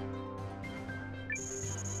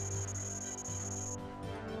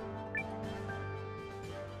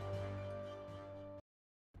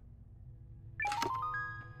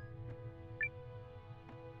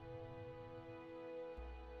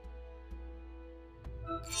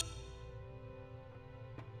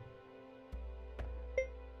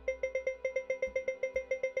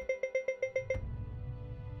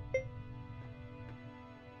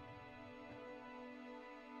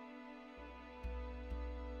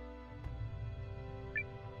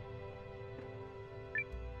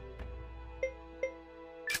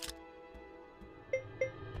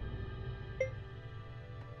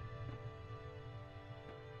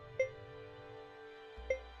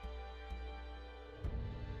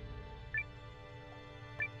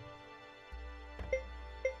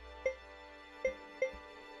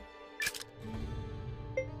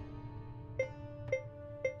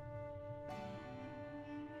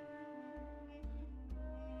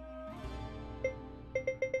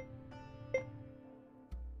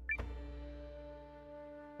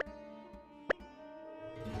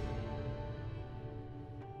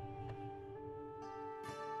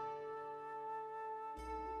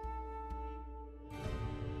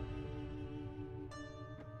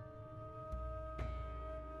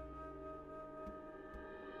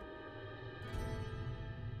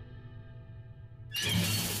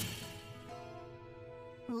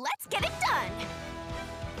 Let's get it done!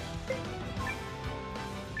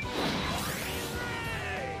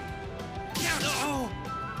 No!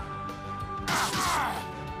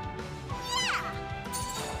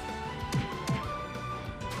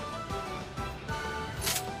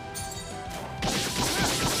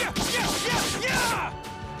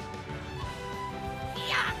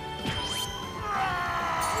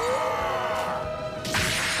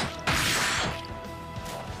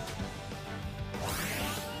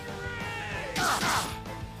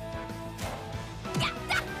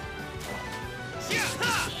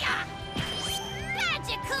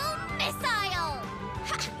 Magical missile!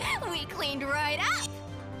 We cleaned right up!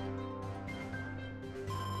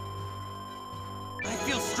 I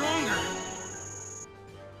feel stronger!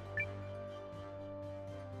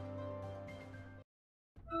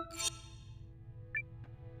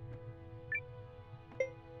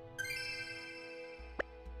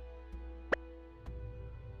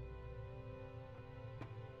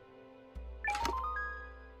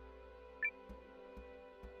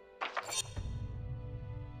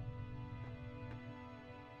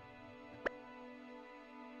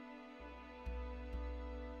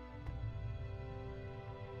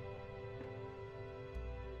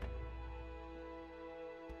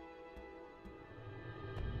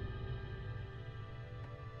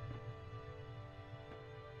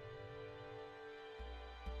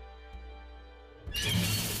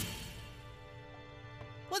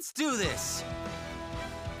 Let's do this!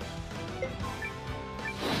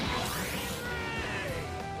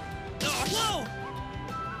 Oh, whoa!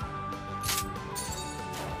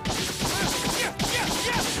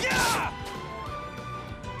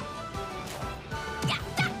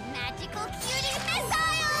 Magical cutie missile!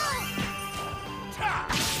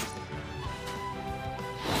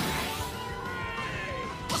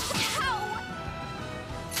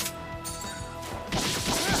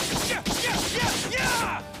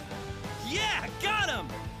 Yeah, got him!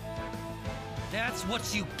 That's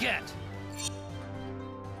what you get!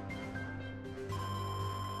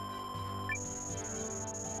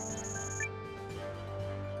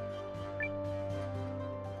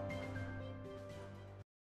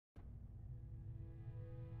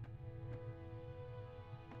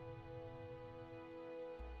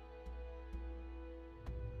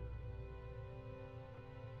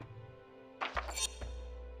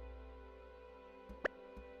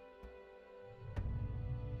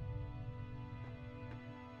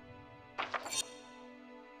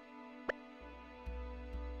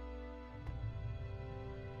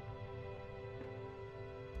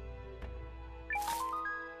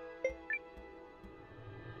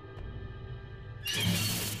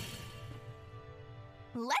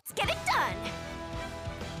 Let's get it done!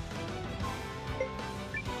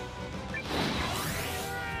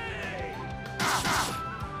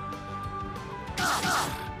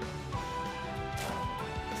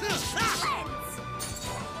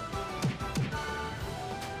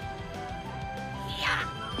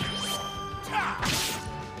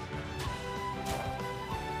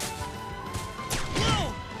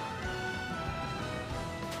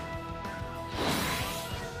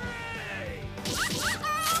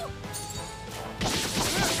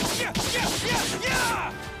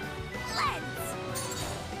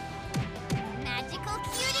 Magical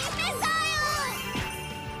cutie missile!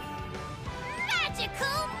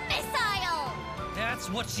 Magical missile! That's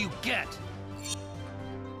what you get!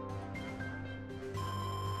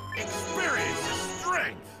 Experience is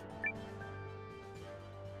strength!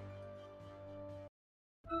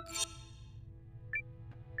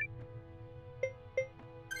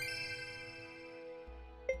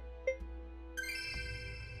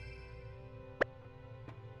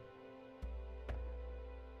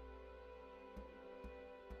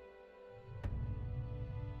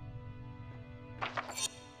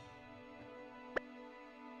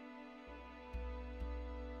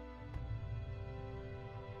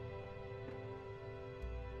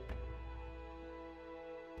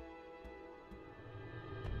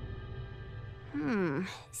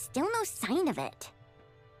 Still no sign of it.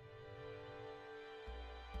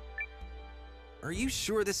 Are you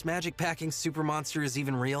sure this magic-packing super monster is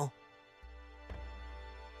even real?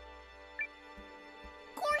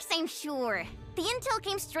 Of course I'm sure. The intel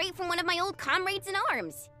came straight from one of my old comrades in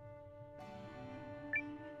arms.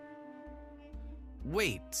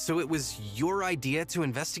 Wait, so it was your idea to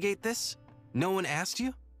investigate this? No one asked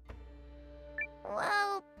you?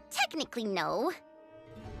 Well, technically no.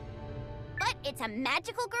 But it's a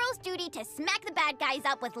magical girl's duty to smack the bad guys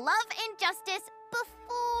up with love and justice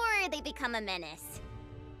before they become a menace.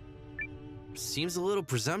 Seems a little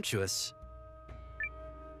presumptuous.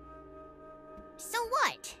 So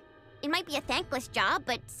what? It might be a thankless job,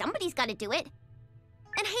 but somebody's gotta do it.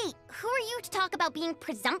 And hey, who are you to talk about being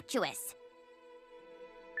presumptuous?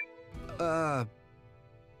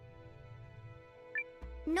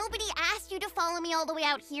 Nobody asked you to follow me all the way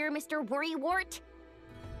out here, Mr. Worrywart.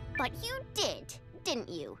 But you did, didn't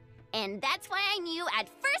you? And that's why I knew at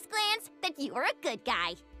first glance that you were a good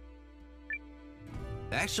guy.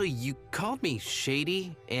 Actually, you called me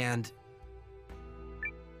shady, and...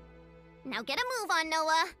 Now get a move on,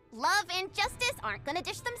 Noah. Love and justice aren't gonna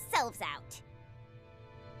dish themselves out.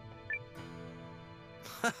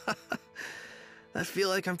 I feel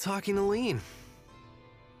like I'm talking to Lean.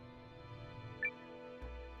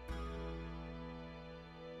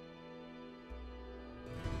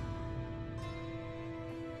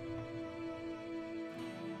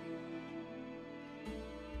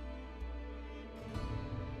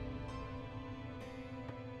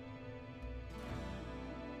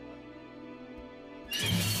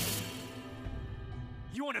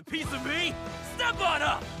 You want a piece of me? Step on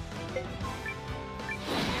up!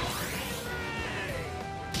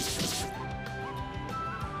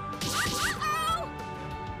 Uh-oh!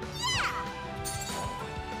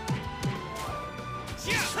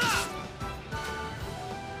 Yeah!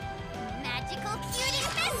 Magical cutie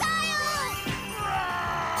missile!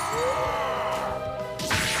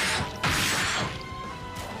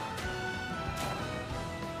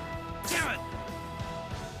 Damn it!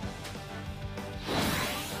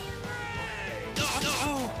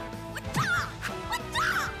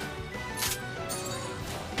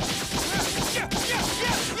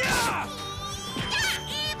 No!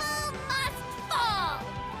 Evil must fall!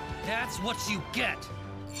 That's what you get!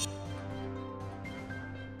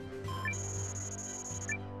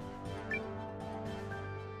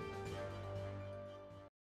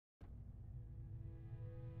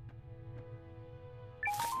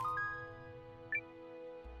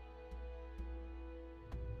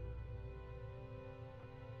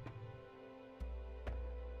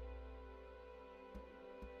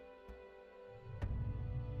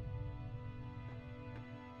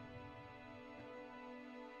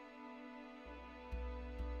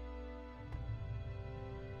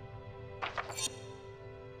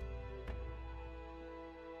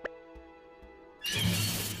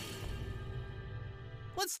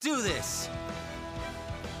 Let's do this!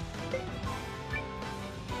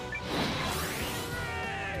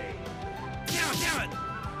 Damn it!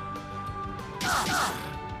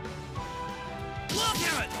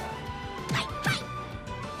 Damn it!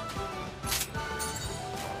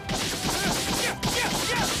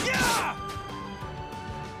 Yeah!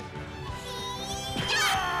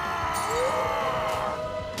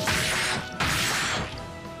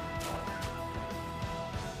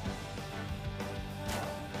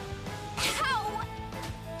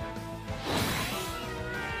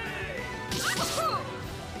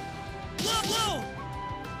 Whoa!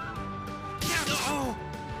 Damn,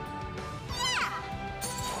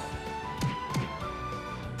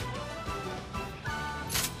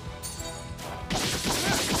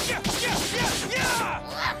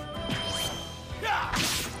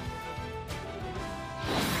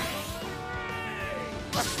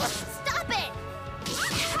 Stop it!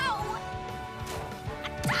 Ow!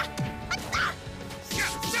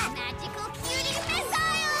 Magical cutie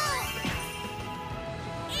missile!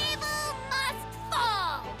 Evil must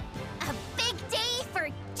fall! A big day for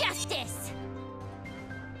justice!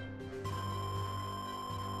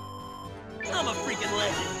 I'm a freaking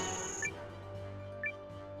legend!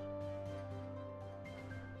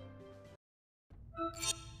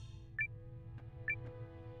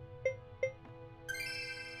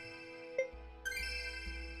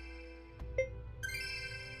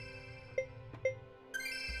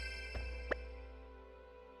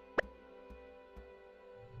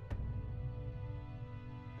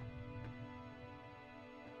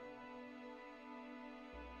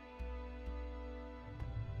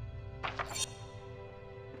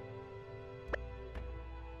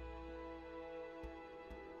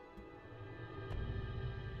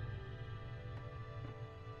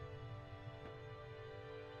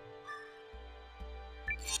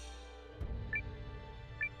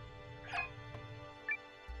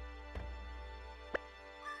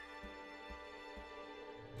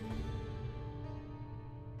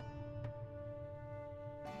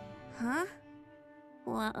 Huh?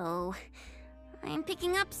 Whoa. I'm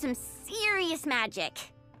picking up some serious magic.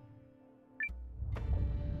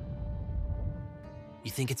 You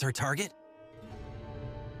think it's our target?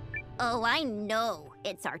 Oh, I know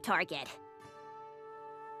it's our target.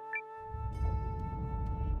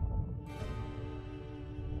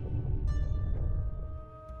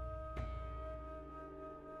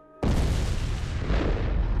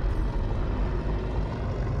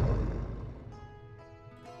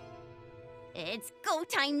 It's go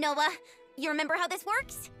time, Noah. You remember how this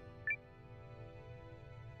works?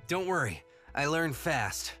 Don't worry, I learn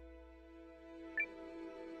fast.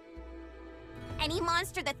 Any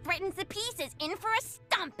monster that threatens the peace is in for a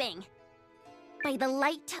stomping. By the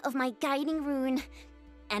light of my guiding rune,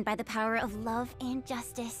 and by the power of love and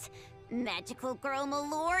justice, Magical Girl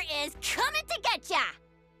Malore is coming to get ya!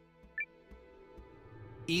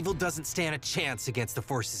 Evil doesn't stand a chance against the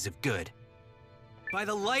forces of good. By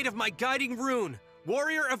the light of my guiding rune,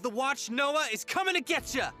 Warrior of the Watch Noah is coming to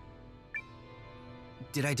get ya!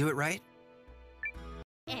 Did I do it right?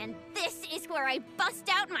 And this is where I bust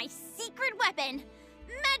out my secret weapon,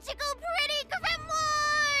 Magical Pretty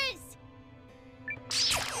Grimoires!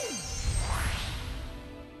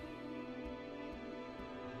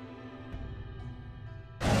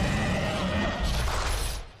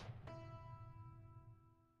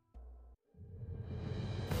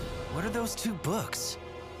 What are those two books?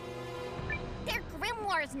 They're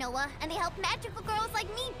grimoires, Noah, and they help magical girls like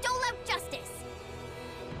me dole out justice.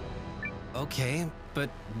 Okay, but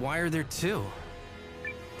why are there two?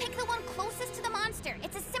 Pick the one closest to the monster.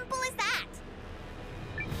 It's as simple as that.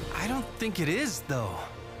 I don't think it is, though.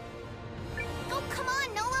 Oh, come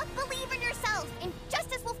on, Noah. Believe in yourself, and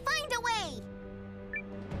justice will find a way.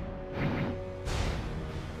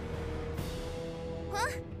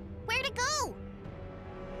 Huh? Where'd it go?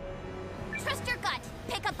 Trust your gut.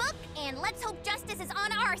 Pick a book, and let's hope justice is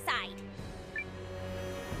on our side.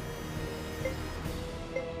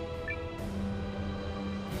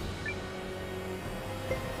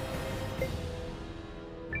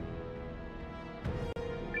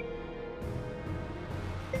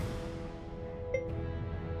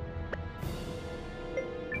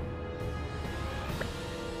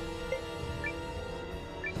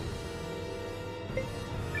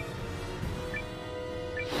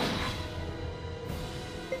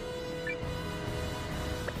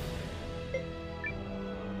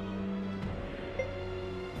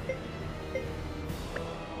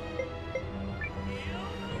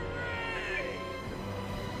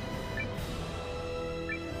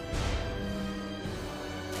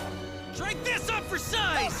 Drink this up for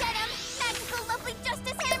size! Go get him, magical lovely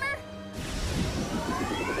justice hammer!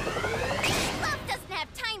 Love doesn't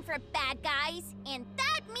have time for bad guys, and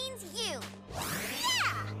that means you.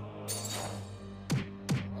 Yeah!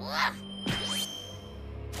 Ugh.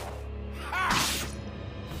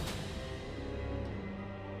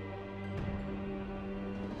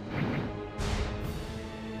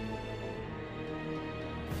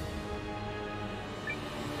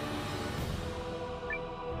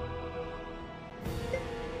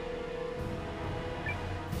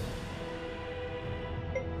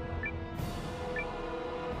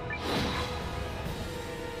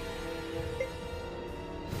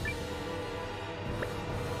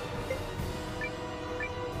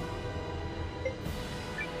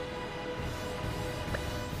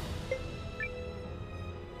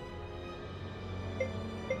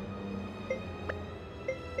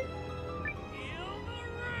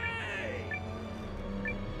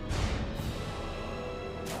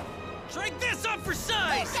 Drink this up for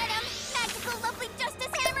size! Go get him, magical lovely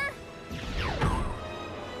justice hammer!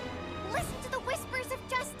 Listen to the whispers of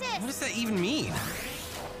justice! What does that even mean?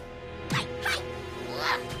 Hi, hi!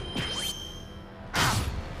 Ugh.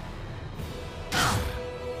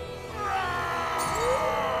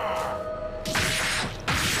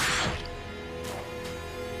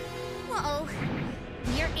 Uh-oh.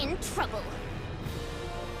 You're in trouble.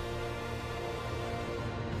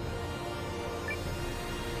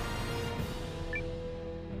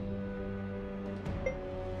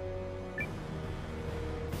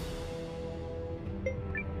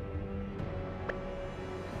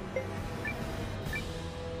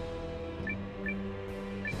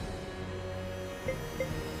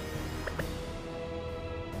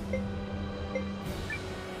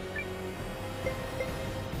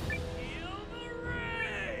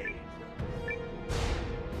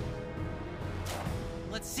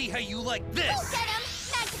 Let's see how you like this! Go get him,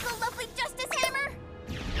 magical lovely justice hammer!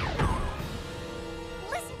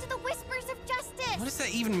 Listen to the whispers of justice! What does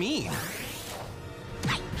that even mean?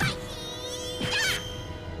 Hi, hi! Yeah!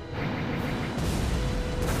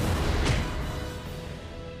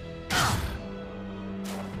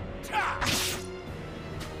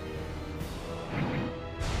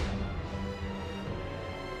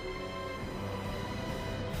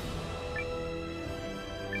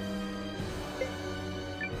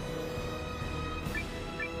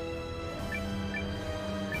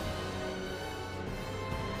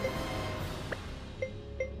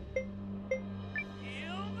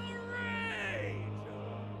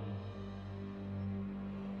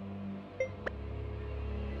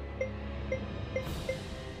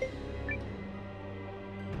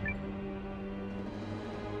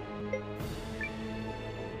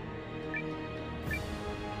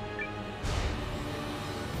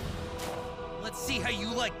 see how you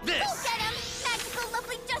like this! Go get him! Magical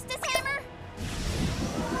lovely justice hammer!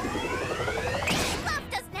 Love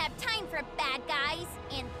doesn't have time for bad guys,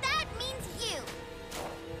 and that means you!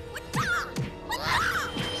 Wata! Wata!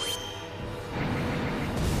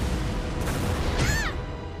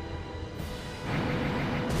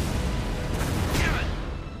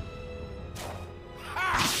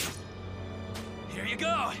 Here you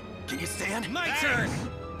go! Can you stand? My turn!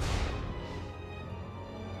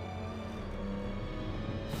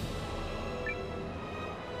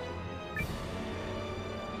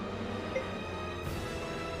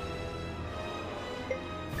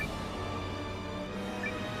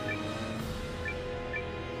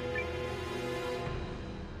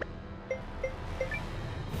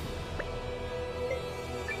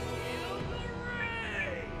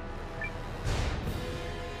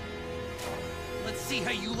 Let's see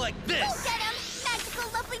how you like this! Go get him!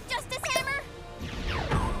 Magical lovely justice hammer!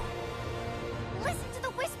 Listen to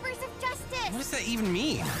the whispers of justice! What does that even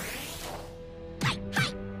mean?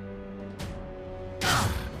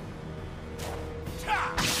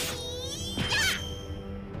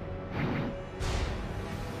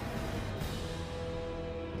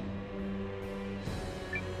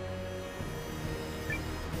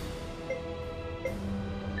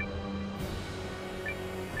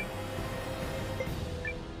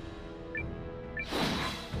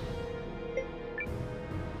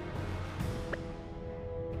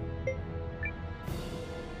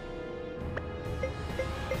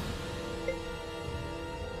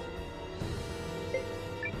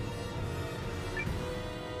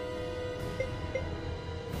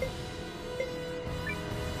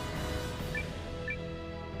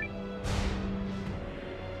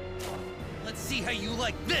 Let's see how you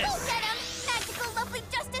like this! Go get him! Magical lovely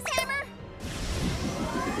justice hammer!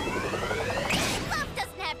 Love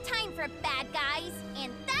doesn't have time for bad guys,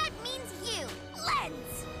 and that means you!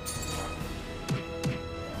 Lens!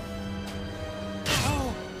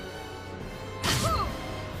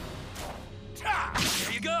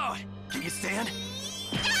 Here you go! Can you stand?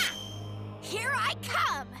 Here I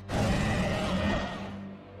come!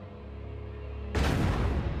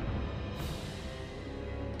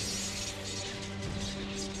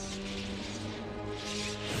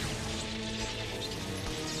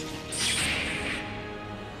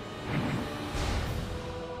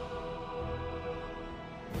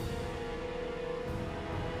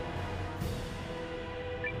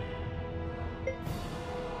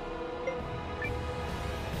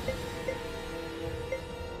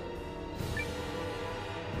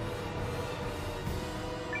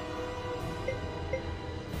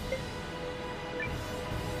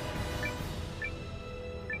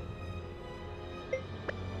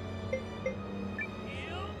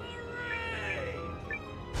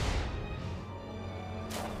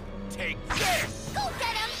 Take this! Go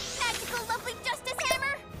get him! Magical lovely justice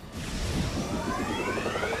hammer!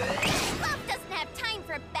 Love doesn't have time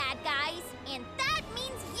for bad guys, and that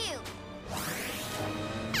means you!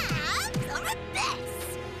 Have some of this!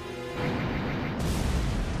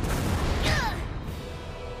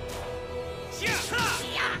 Ugh.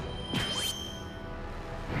 Yeah.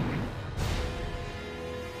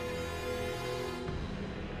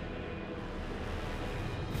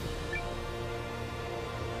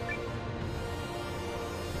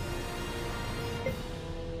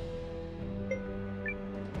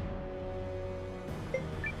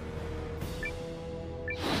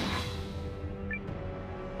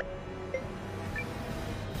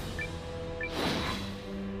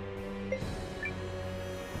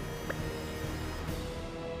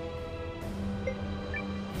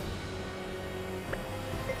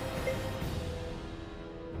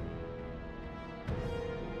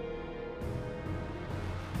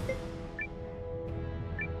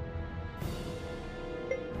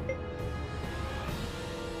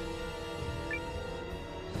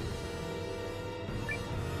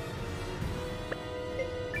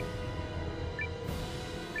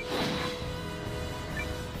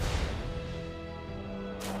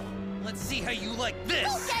 Let's see how you like this!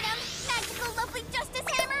 Go get him! Magical lovely justice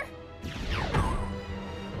hammer!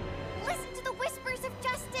 Listen to the whispers of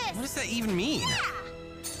justice! What does that even mean?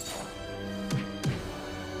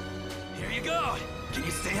 Here you go! Can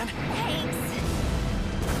you stand? Thanks!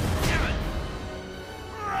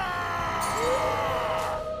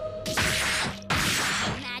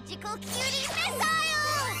 Magical cutie missiles!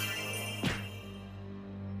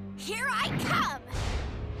 Here I come!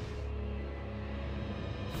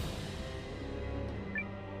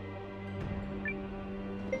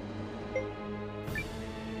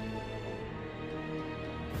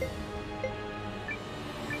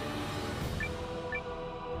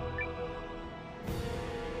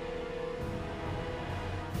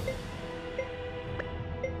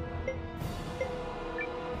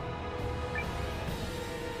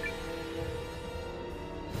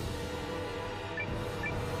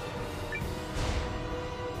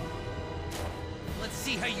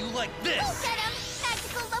 see how you like this! Go get him,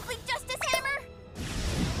 magical lovely justice hammer!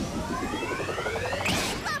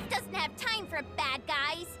 Love doesn't have time for bad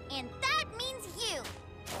guys, and that means you.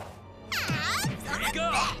 Here you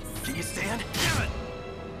go! Can you stand? Damn it!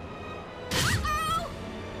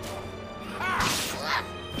 Oh!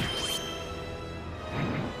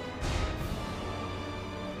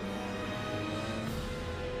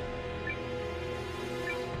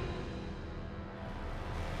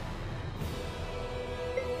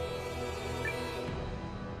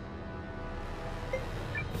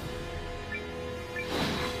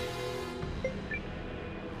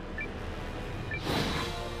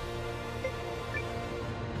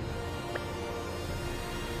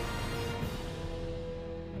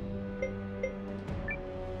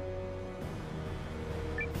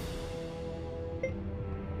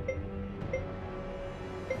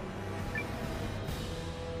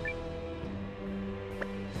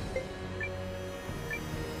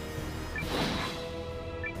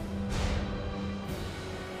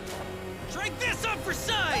 Drink this up for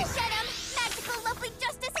size! Go get him, magical lovely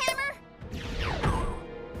justice hammer!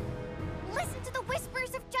 Listen to the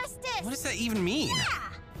whispers of justice! What does that even mean? Yeah!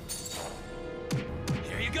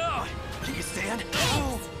 Here you go! Can you stand?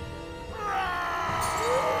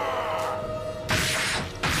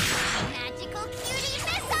 Magical cutie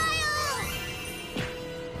missiles!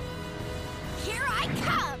 Here I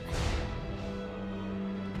come!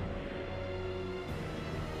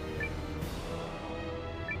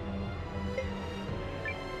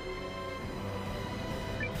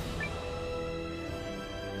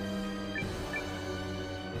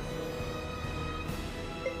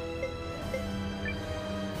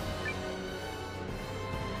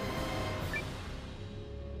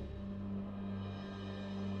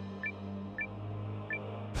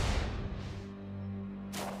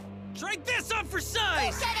 Drink this up for Go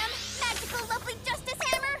size! get him, magical lovely justice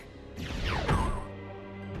hammer!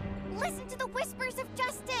 Listen to the whispers of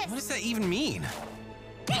justice! What does that even mean?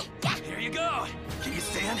 Here you go! Can you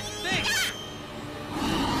stand? Thanks!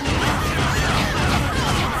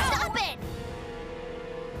 Stop it!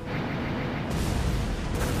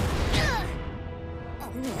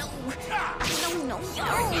 Oh no! No!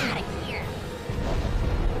 Out of here!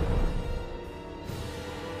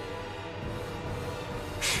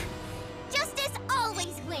 Justice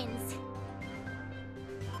always wins!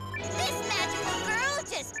 This magical girl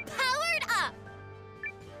just powered up!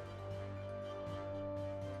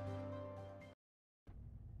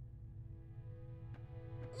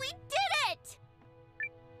 We did it!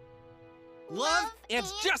 Love and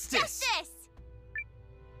justice! Justice!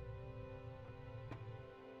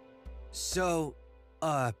 So,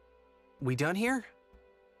 we done here?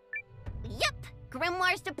 Yep!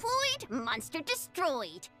 Grimoires deployed, monster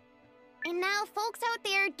destroyed. And now folks out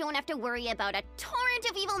there don't have to worry about a torrent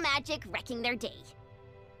of evil magic wrecking their day.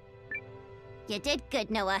 You did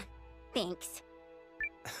good, Noah. Thanks.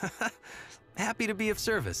 Happy to be of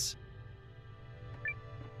service.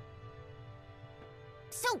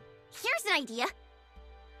 So, here's an idea.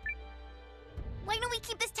 Why don't we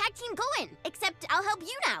keep this tag team going? Except I'll help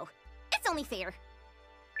you now. It's only fair.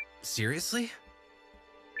 Seriously?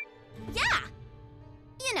 Yeah!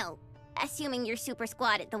 You know, assuming your super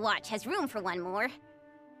squad at the Watch has room for one more.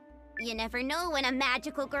 You never know when a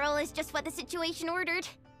magical girl is just what the situation ordered.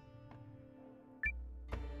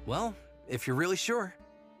 Well, if you're really sure.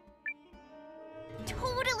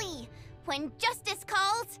 Totally! When justice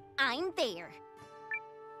calls, I'm there.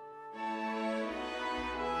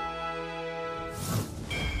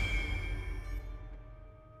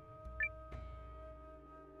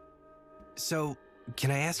 So, can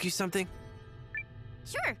I ask you something?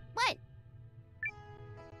 Sure, what?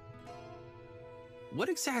 What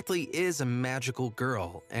exactly is a magical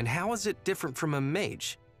girl, and how is it different from a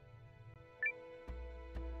mage?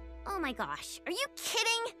 Oh my gosh, are you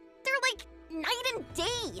kidding? They're like night and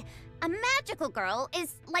day. A magical girl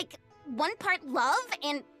is like one part love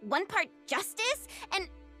and one part justice, and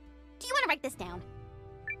do you want to write this down?